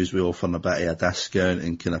pay-per-views, we offering a bit of a discount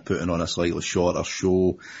and kind of putting on a slightly shorter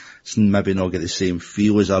show. It's maybe not get the same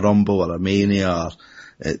feel as a Rumble or a Mania or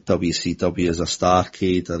at WCW as a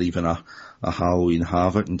Starrcade or even a Halloween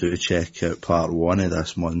Havoc, and do check out part 1 of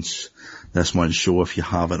this month's show if you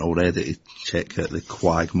haven't already, to check out the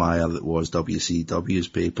quagmire that was WCW's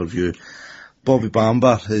pay-per-view. Bobby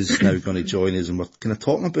Bamber is now going to join us, and we're kind of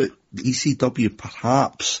talking about ECW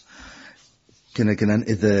perhaps kind of getting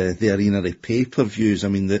into the arena of pay-per-views. I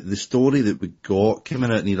mean, the story that we got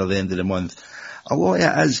coming out near the end of the month, a lot of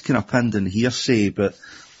it is kind of pinned in hearsay, but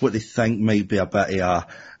what they think might be a bit of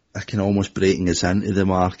a kind of almost breaking us into the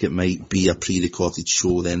market might be a pre-recorded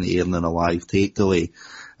show then airing in a live tape delay.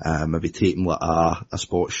 Maybe taking like a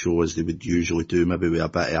sports show as they would usually do, maybe with a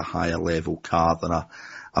bit of a higher level card than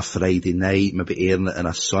a Friday night, maybe airing it on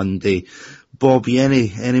a Sunday. Bobby,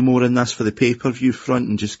 any more in this for the pay-per-view front,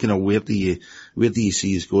 and just kind of where do you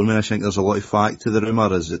see us going? I mean, I think there's a lot of fact to the rumour,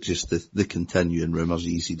 or is it just the continuing rumours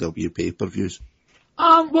of ECW pay-per-views?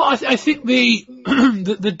 Well, I think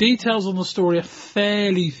the details on the story are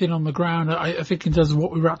fairly thin on the ground. I think in terms of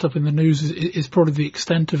what we wrapped up in the news is probably the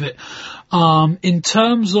extent of it. In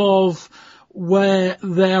terms of where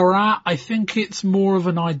they're at, I think it's more of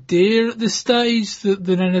an idea at this stage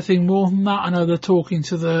than anything more than that. I know they're talking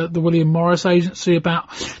to the William Morris agency about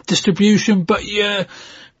distribution, but yeah,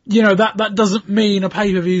 you know, that doesn't mean a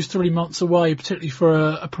pay-per-view's 3 months away, particularly for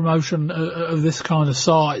a promotion of this kind of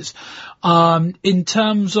size. In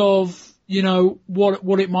terms of, you know,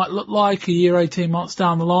 what it might look like a year, 18 months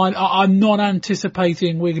down the line, I'm not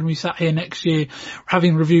anticipating we're going to be sat here next year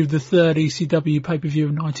having reviewed the third ECW pay-per-view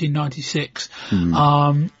in 1996.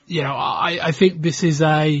 You know, I think this is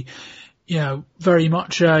very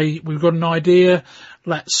much we've got an idea,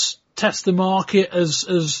 let's test the market as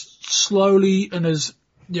slowly and as,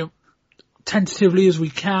 you know, tentatively as we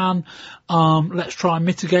can. Let's try and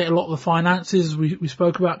mitigate a lot of the finances we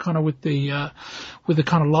spoke about, kind of with the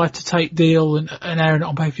kind of live to tape deal and airing it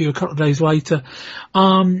on pay-per-view a couple of days later.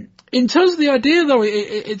 In terms of the idea though,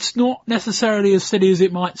 it's not necessarily as silly as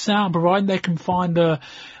it might sound, provided they can find a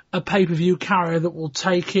pay-per-view carrier that will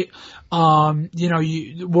take it. You know,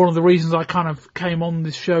 one of the reasons I kind of came on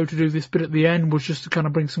this show to do this bit at the end was just to kind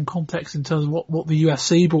of bring some context in terms of what the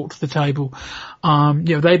UFC brought to the table.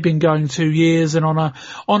 You know, they've been going 2 years and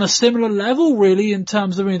on a similar level really in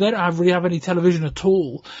terms of, I mean, they don't really have any television at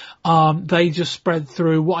all. They just spread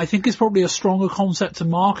through what I think is probably a stronger concept to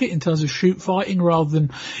market in terms of shoot fighting rather than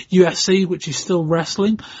UFC, which is still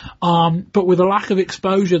wrestling. But with a lack of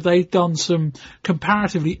exposure, they've done some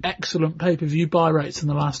comparatively excellent pay-per-view buy rates in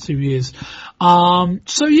the last 2 years.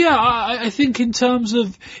 So yeah, I think in terms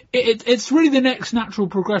of it's really the next natural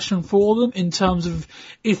progression for them in terms of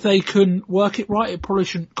if they can work it right, it probably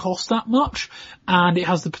shouldn't cost that much, and it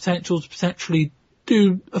has the potential to potentially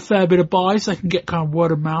do a fair bit of buys. They can get kind of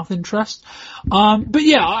word of mouth interest. But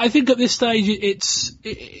yeah, I think at this stage it's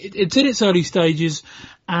in its early stages,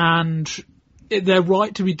 and they're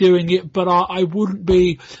right to be doing it, but I wouldn't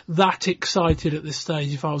be that excited at this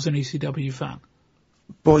stage if I was an ECW fan.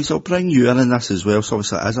 Boys, I'll bring you in this as well. So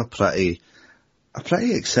obviously it is a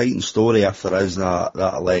pretty exciting story if there is that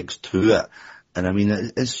legs to it. And I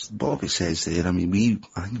mean, as Bobby says there, I mean,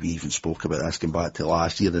 I think we even spoke about this going back to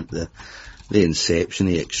last year, the inception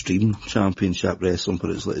of Extreme Championship Wrestling,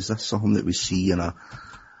 but it's like, is this something that we see in a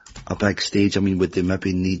big stage? I mean, would they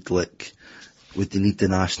maybe need the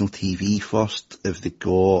national TV first? If they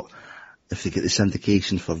get the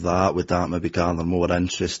syndication for that, would that maybe garner more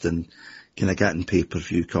interest in kind of getting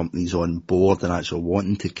pay-per-view companies on board and actually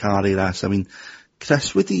wanting to carry this? I mean,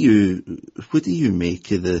 Chris, what do you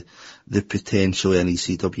make of the potential in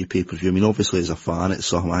ECW pay-per-view? I mean, obviously as a fan, it's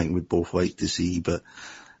something I think we'd both like to see, but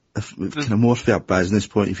if kind of more from a business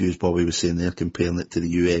point of view, as Bobby was saying there, comparing it to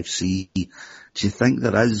the UFC, do you think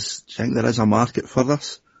there is a market for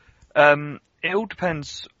this? It all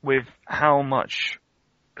depends with how much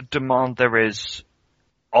demand there is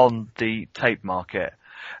on the tape market.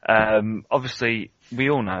 Obviously, we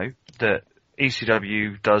all know that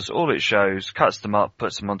ECW does all its shows, cuts them up,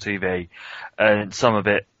 puts them on TV, and some of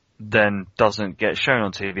it then doesn't get shown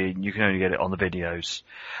on TV, and you can only get it on the videos.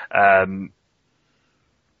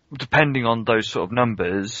 Depending on those sort of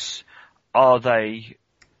numbers, are they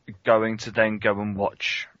going to then go and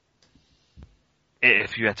watch it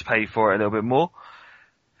if you had to pay for it a little bit more?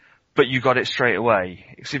 But you got it straight away.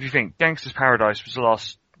 Because if you think Gangsta's Paradise was the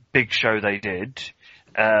last big show they did,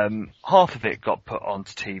 half of it got put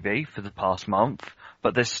onto TV for the past month,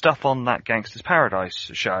 but there's stuff on that Gangsta's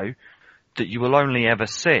Paradise show that you will only ever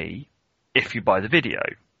see if you buy the video.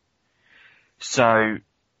 So,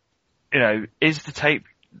 you know, is the tape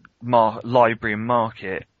library and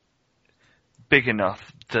market big enough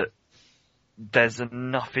that there's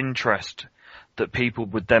enough interest that people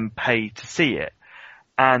would then pay to see it?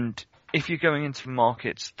 And if you're going into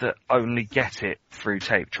markets that only get it through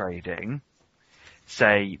tape trading,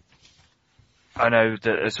 say, I know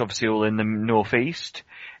that it's obviously all in the Northeast.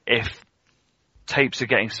 If tapes are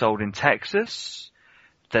getting sold in Texas,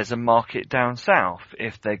 there's a market down south.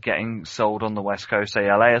 If they're getting sold on the West Coast, say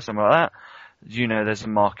LA or something like that, you know there's a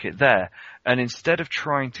market there. And instead of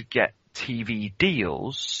trying to get TV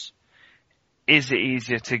deals, is it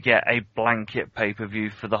easier to get a blanket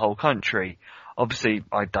pay-per-view for the whole country? Obviously,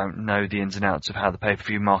 I don't know the ins and outs of how the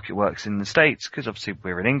pay-per-view market works in the States, because obviously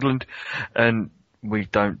we're in England, and we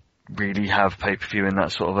don't really have pay-per-view in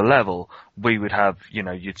that sort of a level. We would have, you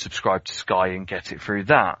know, you'd subscribe to Sky and get it through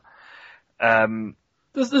that.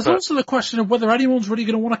 There's also the question of whether anyone's really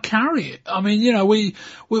going to want to carry it. I mean, you know,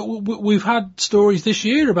 we've had stories this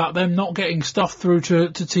year about them not getting stuff through to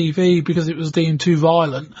TV because it was deemed too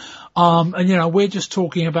violent. And you know, we're just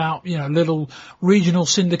talking about, you know, little regional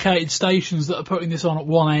syndicated stations that are putting this on at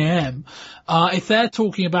 1 a.m. If they're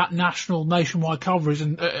talking about nationwide coverage,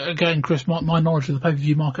 and again, Chris, my knowledge of the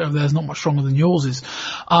pay-per-view market over there is not much stronger than yours is,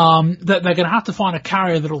 that they're going to have to find a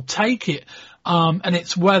carrier that'll take it. And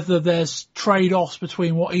it's whether there's trade-offs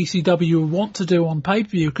between what ECW would want to do on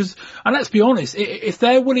pay-per-view. And let's be honest, if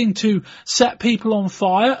they're willing to set people on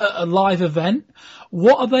fire at a live event,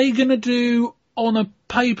 what are they going to do on a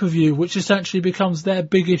pay-per-view, which essentially becomes their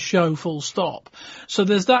biggest show, full stop? So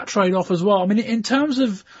there's that trade-off as well. I mean, in terms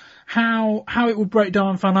of how it would break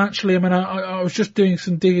down financially, I mean, I was just doing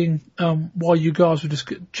some digging, while you guys were just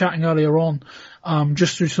chatting earlier on,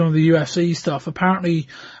 just through some of the UFC stuff. Apparently,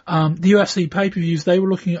 the UFC pay-per-views, they were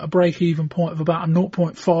looking at a break-even point of about a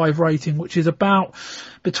 0.5 rating, which is about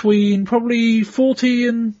between probably 40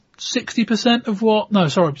 and 60%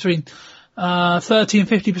 of between 30 and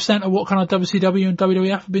 50% of what kind of WCW and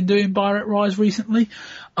WWF have been doing by Rise recently.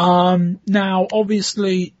 Now,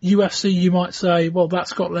 obviously, UFC, you might say, well,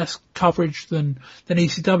 that's got less coverage than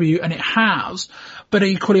ECW, and it has. But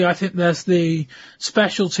equally, I think there's the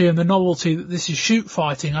specialty and the novelty that this is shoot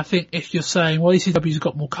fighting. I think if you're saying, well, ECW's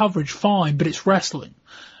got more coverage, fine, but it's wrestling.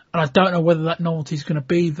 And I don't know whether that novelty is going to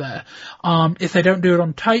be there. If they don't do it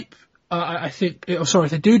on tape, if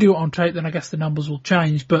they do it on tape, then I guess the numbers will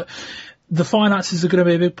change. But the finances are going to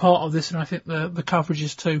be a big part of this, and I think the coverage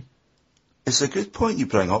is too. It's a good point you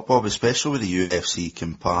bring up, Bob, especially with the UFC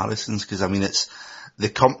comparisons, because I mean, it's the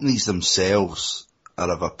companies themselves are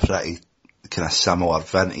of a pretty kind of similar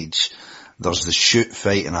vintage. There's the shoot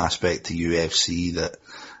fighting aspect to UFC that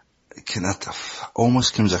kind of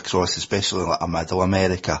almost comes across, especially like a middle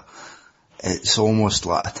America. It's almost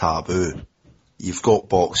like a taboo. You've got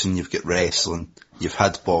boxing, you've got wrestling, you've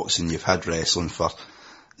had boxing, you've had wrestling for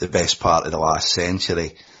the best part of the last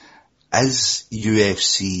century. Is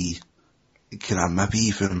UFC kind of maybe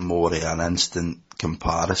even more of an instant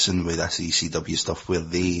comparison with this ECW stuff, where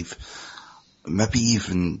they've maybe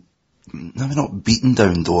not beaten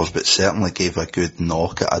down doors, but certainly gave a good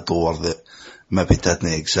knock at a door that maybe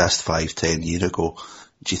didn't exist 5-10 years ago?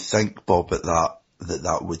 Do you think, Bob,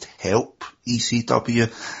 that would help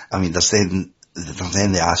ECW? I mean, there's then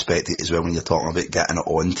the aspect as well when you're talking about getting it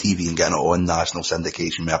on TV and getting it on national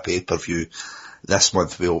syndication with a pay-per-view. This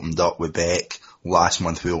month we opened up with Beck. Last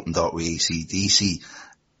month we opened up with AC/DC.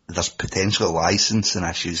 There's potential licensing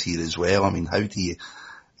issues here as well. I mean, how do you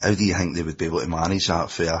think they would be able to manage that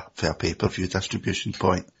for a pay-per-view distribution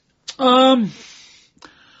point? Well,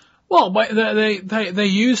 they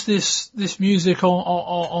use this music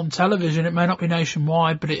on television. It may not be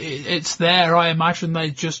nationwide, but it's there. I imagine they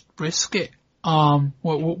just risk it.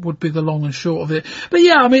 What would be the long and short of it. But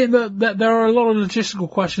yeah, I mean, there are a lot of logistical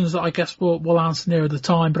questions that I guess we'll answer nearer the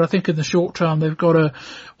time, but I think in the short term they've got to,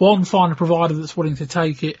 one, find a provider that's willing to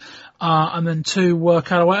take it, and then two,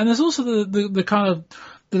 work out a way. And there's also the kind of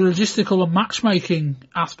the logistical and matchmaking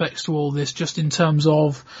aspects to all this, just in terms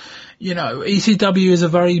of, you know, ECW is a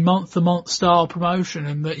very month-to-month style promotion,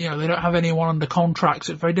 and that, you know, they don't have anyone under contract,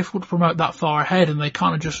 so it's very difficult to promote that far ahead, and they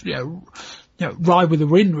kind of just, you know, ride with the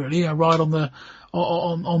wind, really, you know, ride on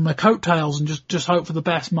the coattails and just hope for the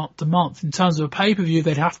best month to month. In terms of a pay-per-view,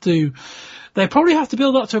 they'd probably have to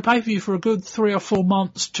build up to a pay-per-view for a good 3 or 4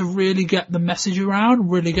 months to really get the message around,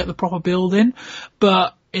 really get the proper build in.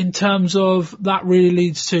 But in terms of that really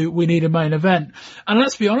leads to, we need a main event. And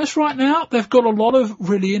let's be honest, right now, they've got a lot of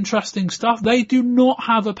really interesting stuff. They do not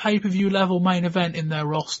have a pay-per-view level main event in their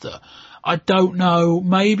roster. I don't know,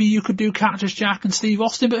 maybe you could do Cactus Jack and Steve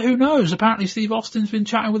Austin, but who knows? Apparently Steve Austin's been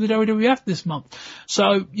chatting with the WWF this month.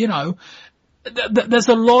 So, you know, there's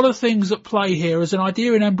a lot of things at play here. As an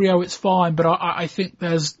idea in embryo, it's fine, but I think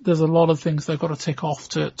there's a lot of things they've got to tick off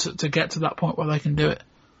to get to that point where they can do it.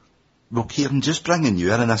 Well, Kieran, just bringing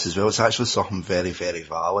you in on this as well, it's actually something very, very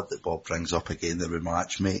valid that Bob brings up again, the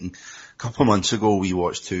matchmaking. A couple of months ago, we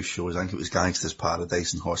watched 2 shows. I think it was Gangster's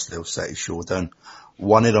Paradise and Hostel City Showdown.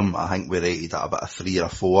 One of them, I think, we rated at about a 3 or a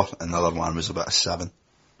 4, and the other one was about a 7.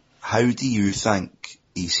 How do you think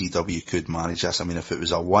ECW could manage this? I mean, if it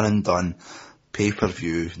was a one and done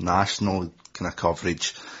pay-per-view, national kind of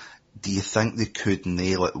coverage, do you think they could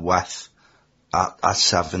nail it with a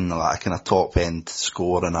 7, like a kind of top end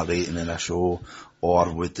score and a rating in a show, or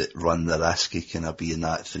would it run the risk of kind of being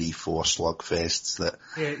that 3-4 slugfests that?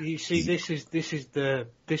 Yeah, you see, this is the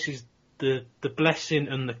blessing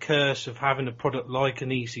and the curse of having a product like an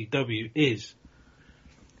ECW is,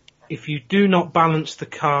 if you do not balance the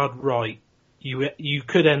card right, you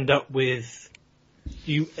could end up with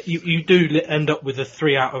you do end up with a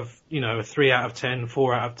 3 out of 10,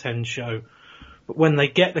 4 out of 10 show. But when they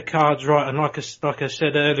get the cards right, and like I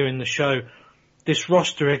said earlier in the show, this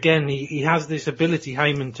roster again, he has this ability,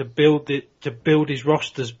 Heyman, to build his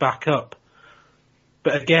rosters back up.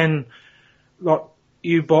 But again, like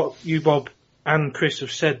you Bob and Chris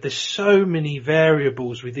have said, there's so many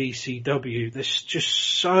variables with ECW. There's just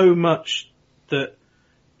so much that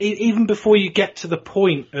even before you get to the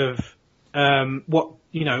point of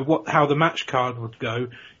how the match card would go,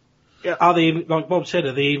 are they, like Bob said,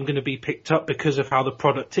 are they even going to be picked up because of how the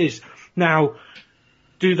product is? Now,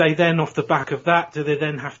 do they then, off the back of that,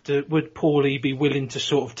 would Paulie be willing to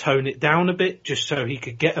sort of tone it down a bit just so he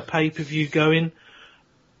could get a pay-per-view going?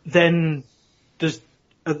 Then,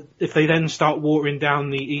 if they then start watering down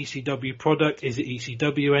the ECW product, is it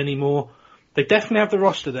ECW anymore? They definitely have the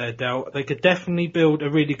roster there, Del. They could definitely build a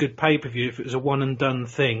really good pay-per-view if it was a one-and-done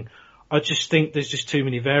thing. I just think there's just too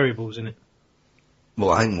many variables in it.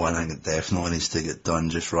 Well, I think one thing that definitely needs to get done,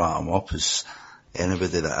 just wrap them up, is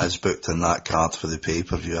anybody that is booked in that card for the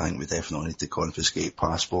pay-per-view, I think we definitely need to confiscate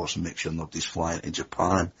passports and make sure nobody's flying to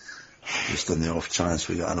Japan. Just in the off chance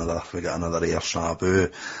we get another air Sabu.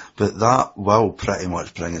 But that will pretty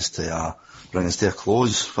much bring us to a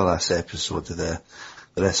close for this episode of the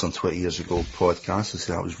Wrestling 20 Years Ago podcast.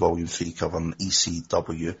 So that was Volume 3 covering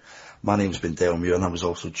ECW. My name's been Del Muir, and I was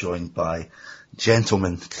also joined by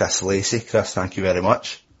gentleman Chris Lacey. Chris, thank you very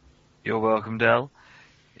much. You're welcome, Del.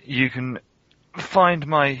 You can find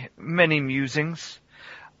my many musings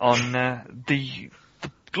on the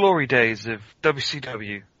glory days of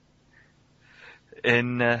WCW. At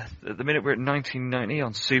the minute we're at 1990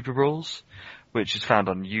 on Super Brawls, which is found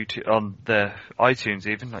on YouTube, on the iTunes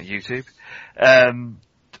even, not YouTube.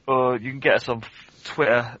 Or you can get us on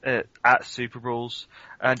Twitter at Super Brawls,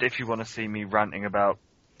 and if you want to see me ranting about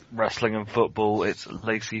wrestling and football, it's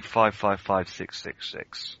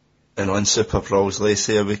Lacey555666. And on Super Brawls,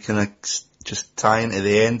 Lacey, are we kind of just tying to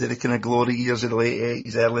the end of the kind of glory years of the late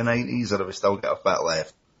 80s, early 90s, or have we still got a bit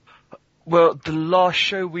left? Well, the last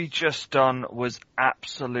show we just done was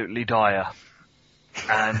absolutely dire.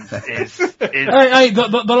 And Hey,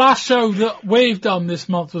 the last show that we've done this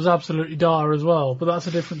month was absolutely dire as well, but that's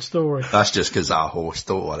a different story. That's just because our host,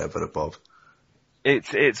 don't worry about it, Bob.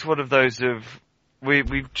 It's one of those of,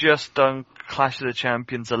 we've just done Clash of the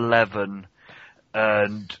Champions 11,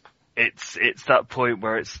 and it's that point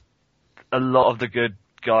where it's a lot of the good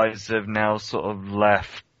guys have now sort of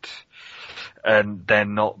left, and they're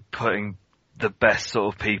not putting the best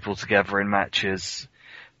sort of people together in matches.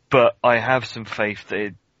 But I have some faith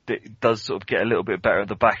that it does sort of get a little bit better at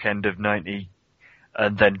the back end of 90,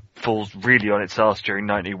 and then falls really on its arse during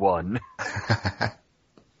 91.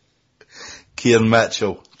 Kieran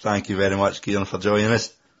Mitchell, thank you very much, Kieran, for joining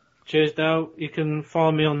us. Cheers, Dale. You can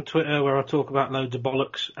follow me on Twitter where I talk about loads of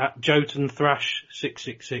bollocks at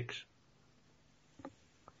JotunThrash666.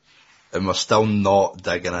 And we're still not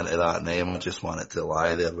digging into that name. I just want it to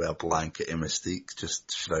lie there with a blanket of mystique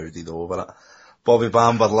just shrouded over it. Bobby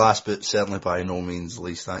Bamber, last but certainly by no means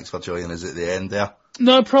least, thanks for joining us at the end there.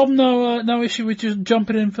 No problem, no issue with just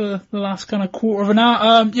jumping in for the last kind of quarter of an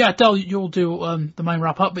hour. Del, you'll do the main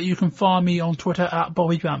wrap up, but you can find me on Twitter at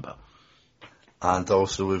Bobby Bamber. And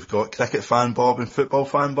also we've got Cricket Fan Bob and Football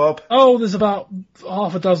Fan Bob. Oh, there's about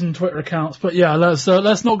half a dozen Twitter accounts, but yeah, let's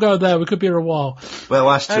not go there. We could be here a while. Well,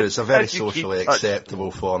 that's true. It's a very socially acceptable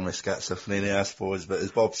form of schizophrenia, I suppose. But as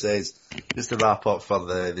Bob says, just to wrap up for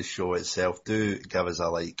the show itself, do give us a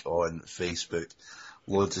like on Facebook.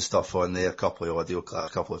 Loads of stuff on there, a couple of audio clips,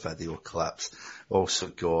 a couple of video clips. Also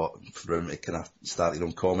got room to kind of start your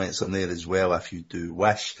own comments on there as well if you do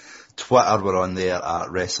wish. Twitter, we're on there at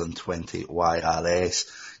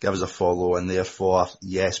Wrestling20YRS. Give us a follow on there for,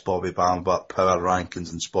 yes, Bobby Bamber, Power Rankings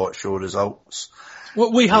and Spot Show results.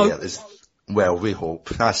 Well, we hope. We hope.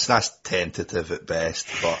 That's tentative at best,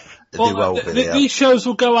 but they will be there. These shows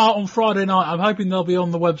will go out on Friday night. I'm hoping they'll be on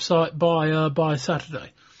the website by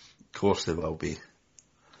Saturday. Of course they will be.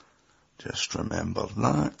 Just remember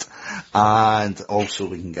that. And also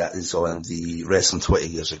we can get this on the Wrestling 20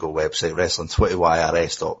 Years Ago website,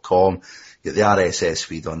 Wrestling20YRS.com. Get the RSS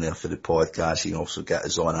feed on there for the podcast. You can also get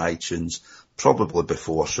us on iTunes, probably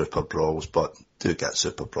before Super Brawls, but do get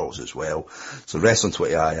Super Brawls as well. So Wrestling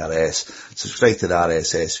 20 IRS, subscribe to the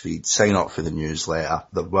RSS feed, sign up for the newsletter.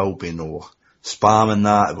 There will be no spam in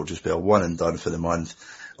that. It will just be a one and done for the month.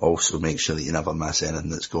 Also make sure that you never miss anything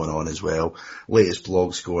that's going on as well. Latest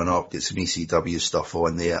blogs going up, get some ECW stuff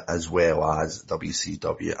on there as well as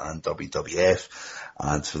WCW and WWF.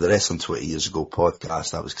 And for the Wrestling 20 Years Ago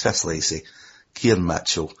podcast, that was Chris Lacey, Kieran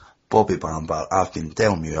Mitchell, Bobby Bamber, I've been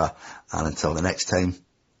Del Muir, and until the next time,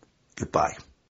 goodbye.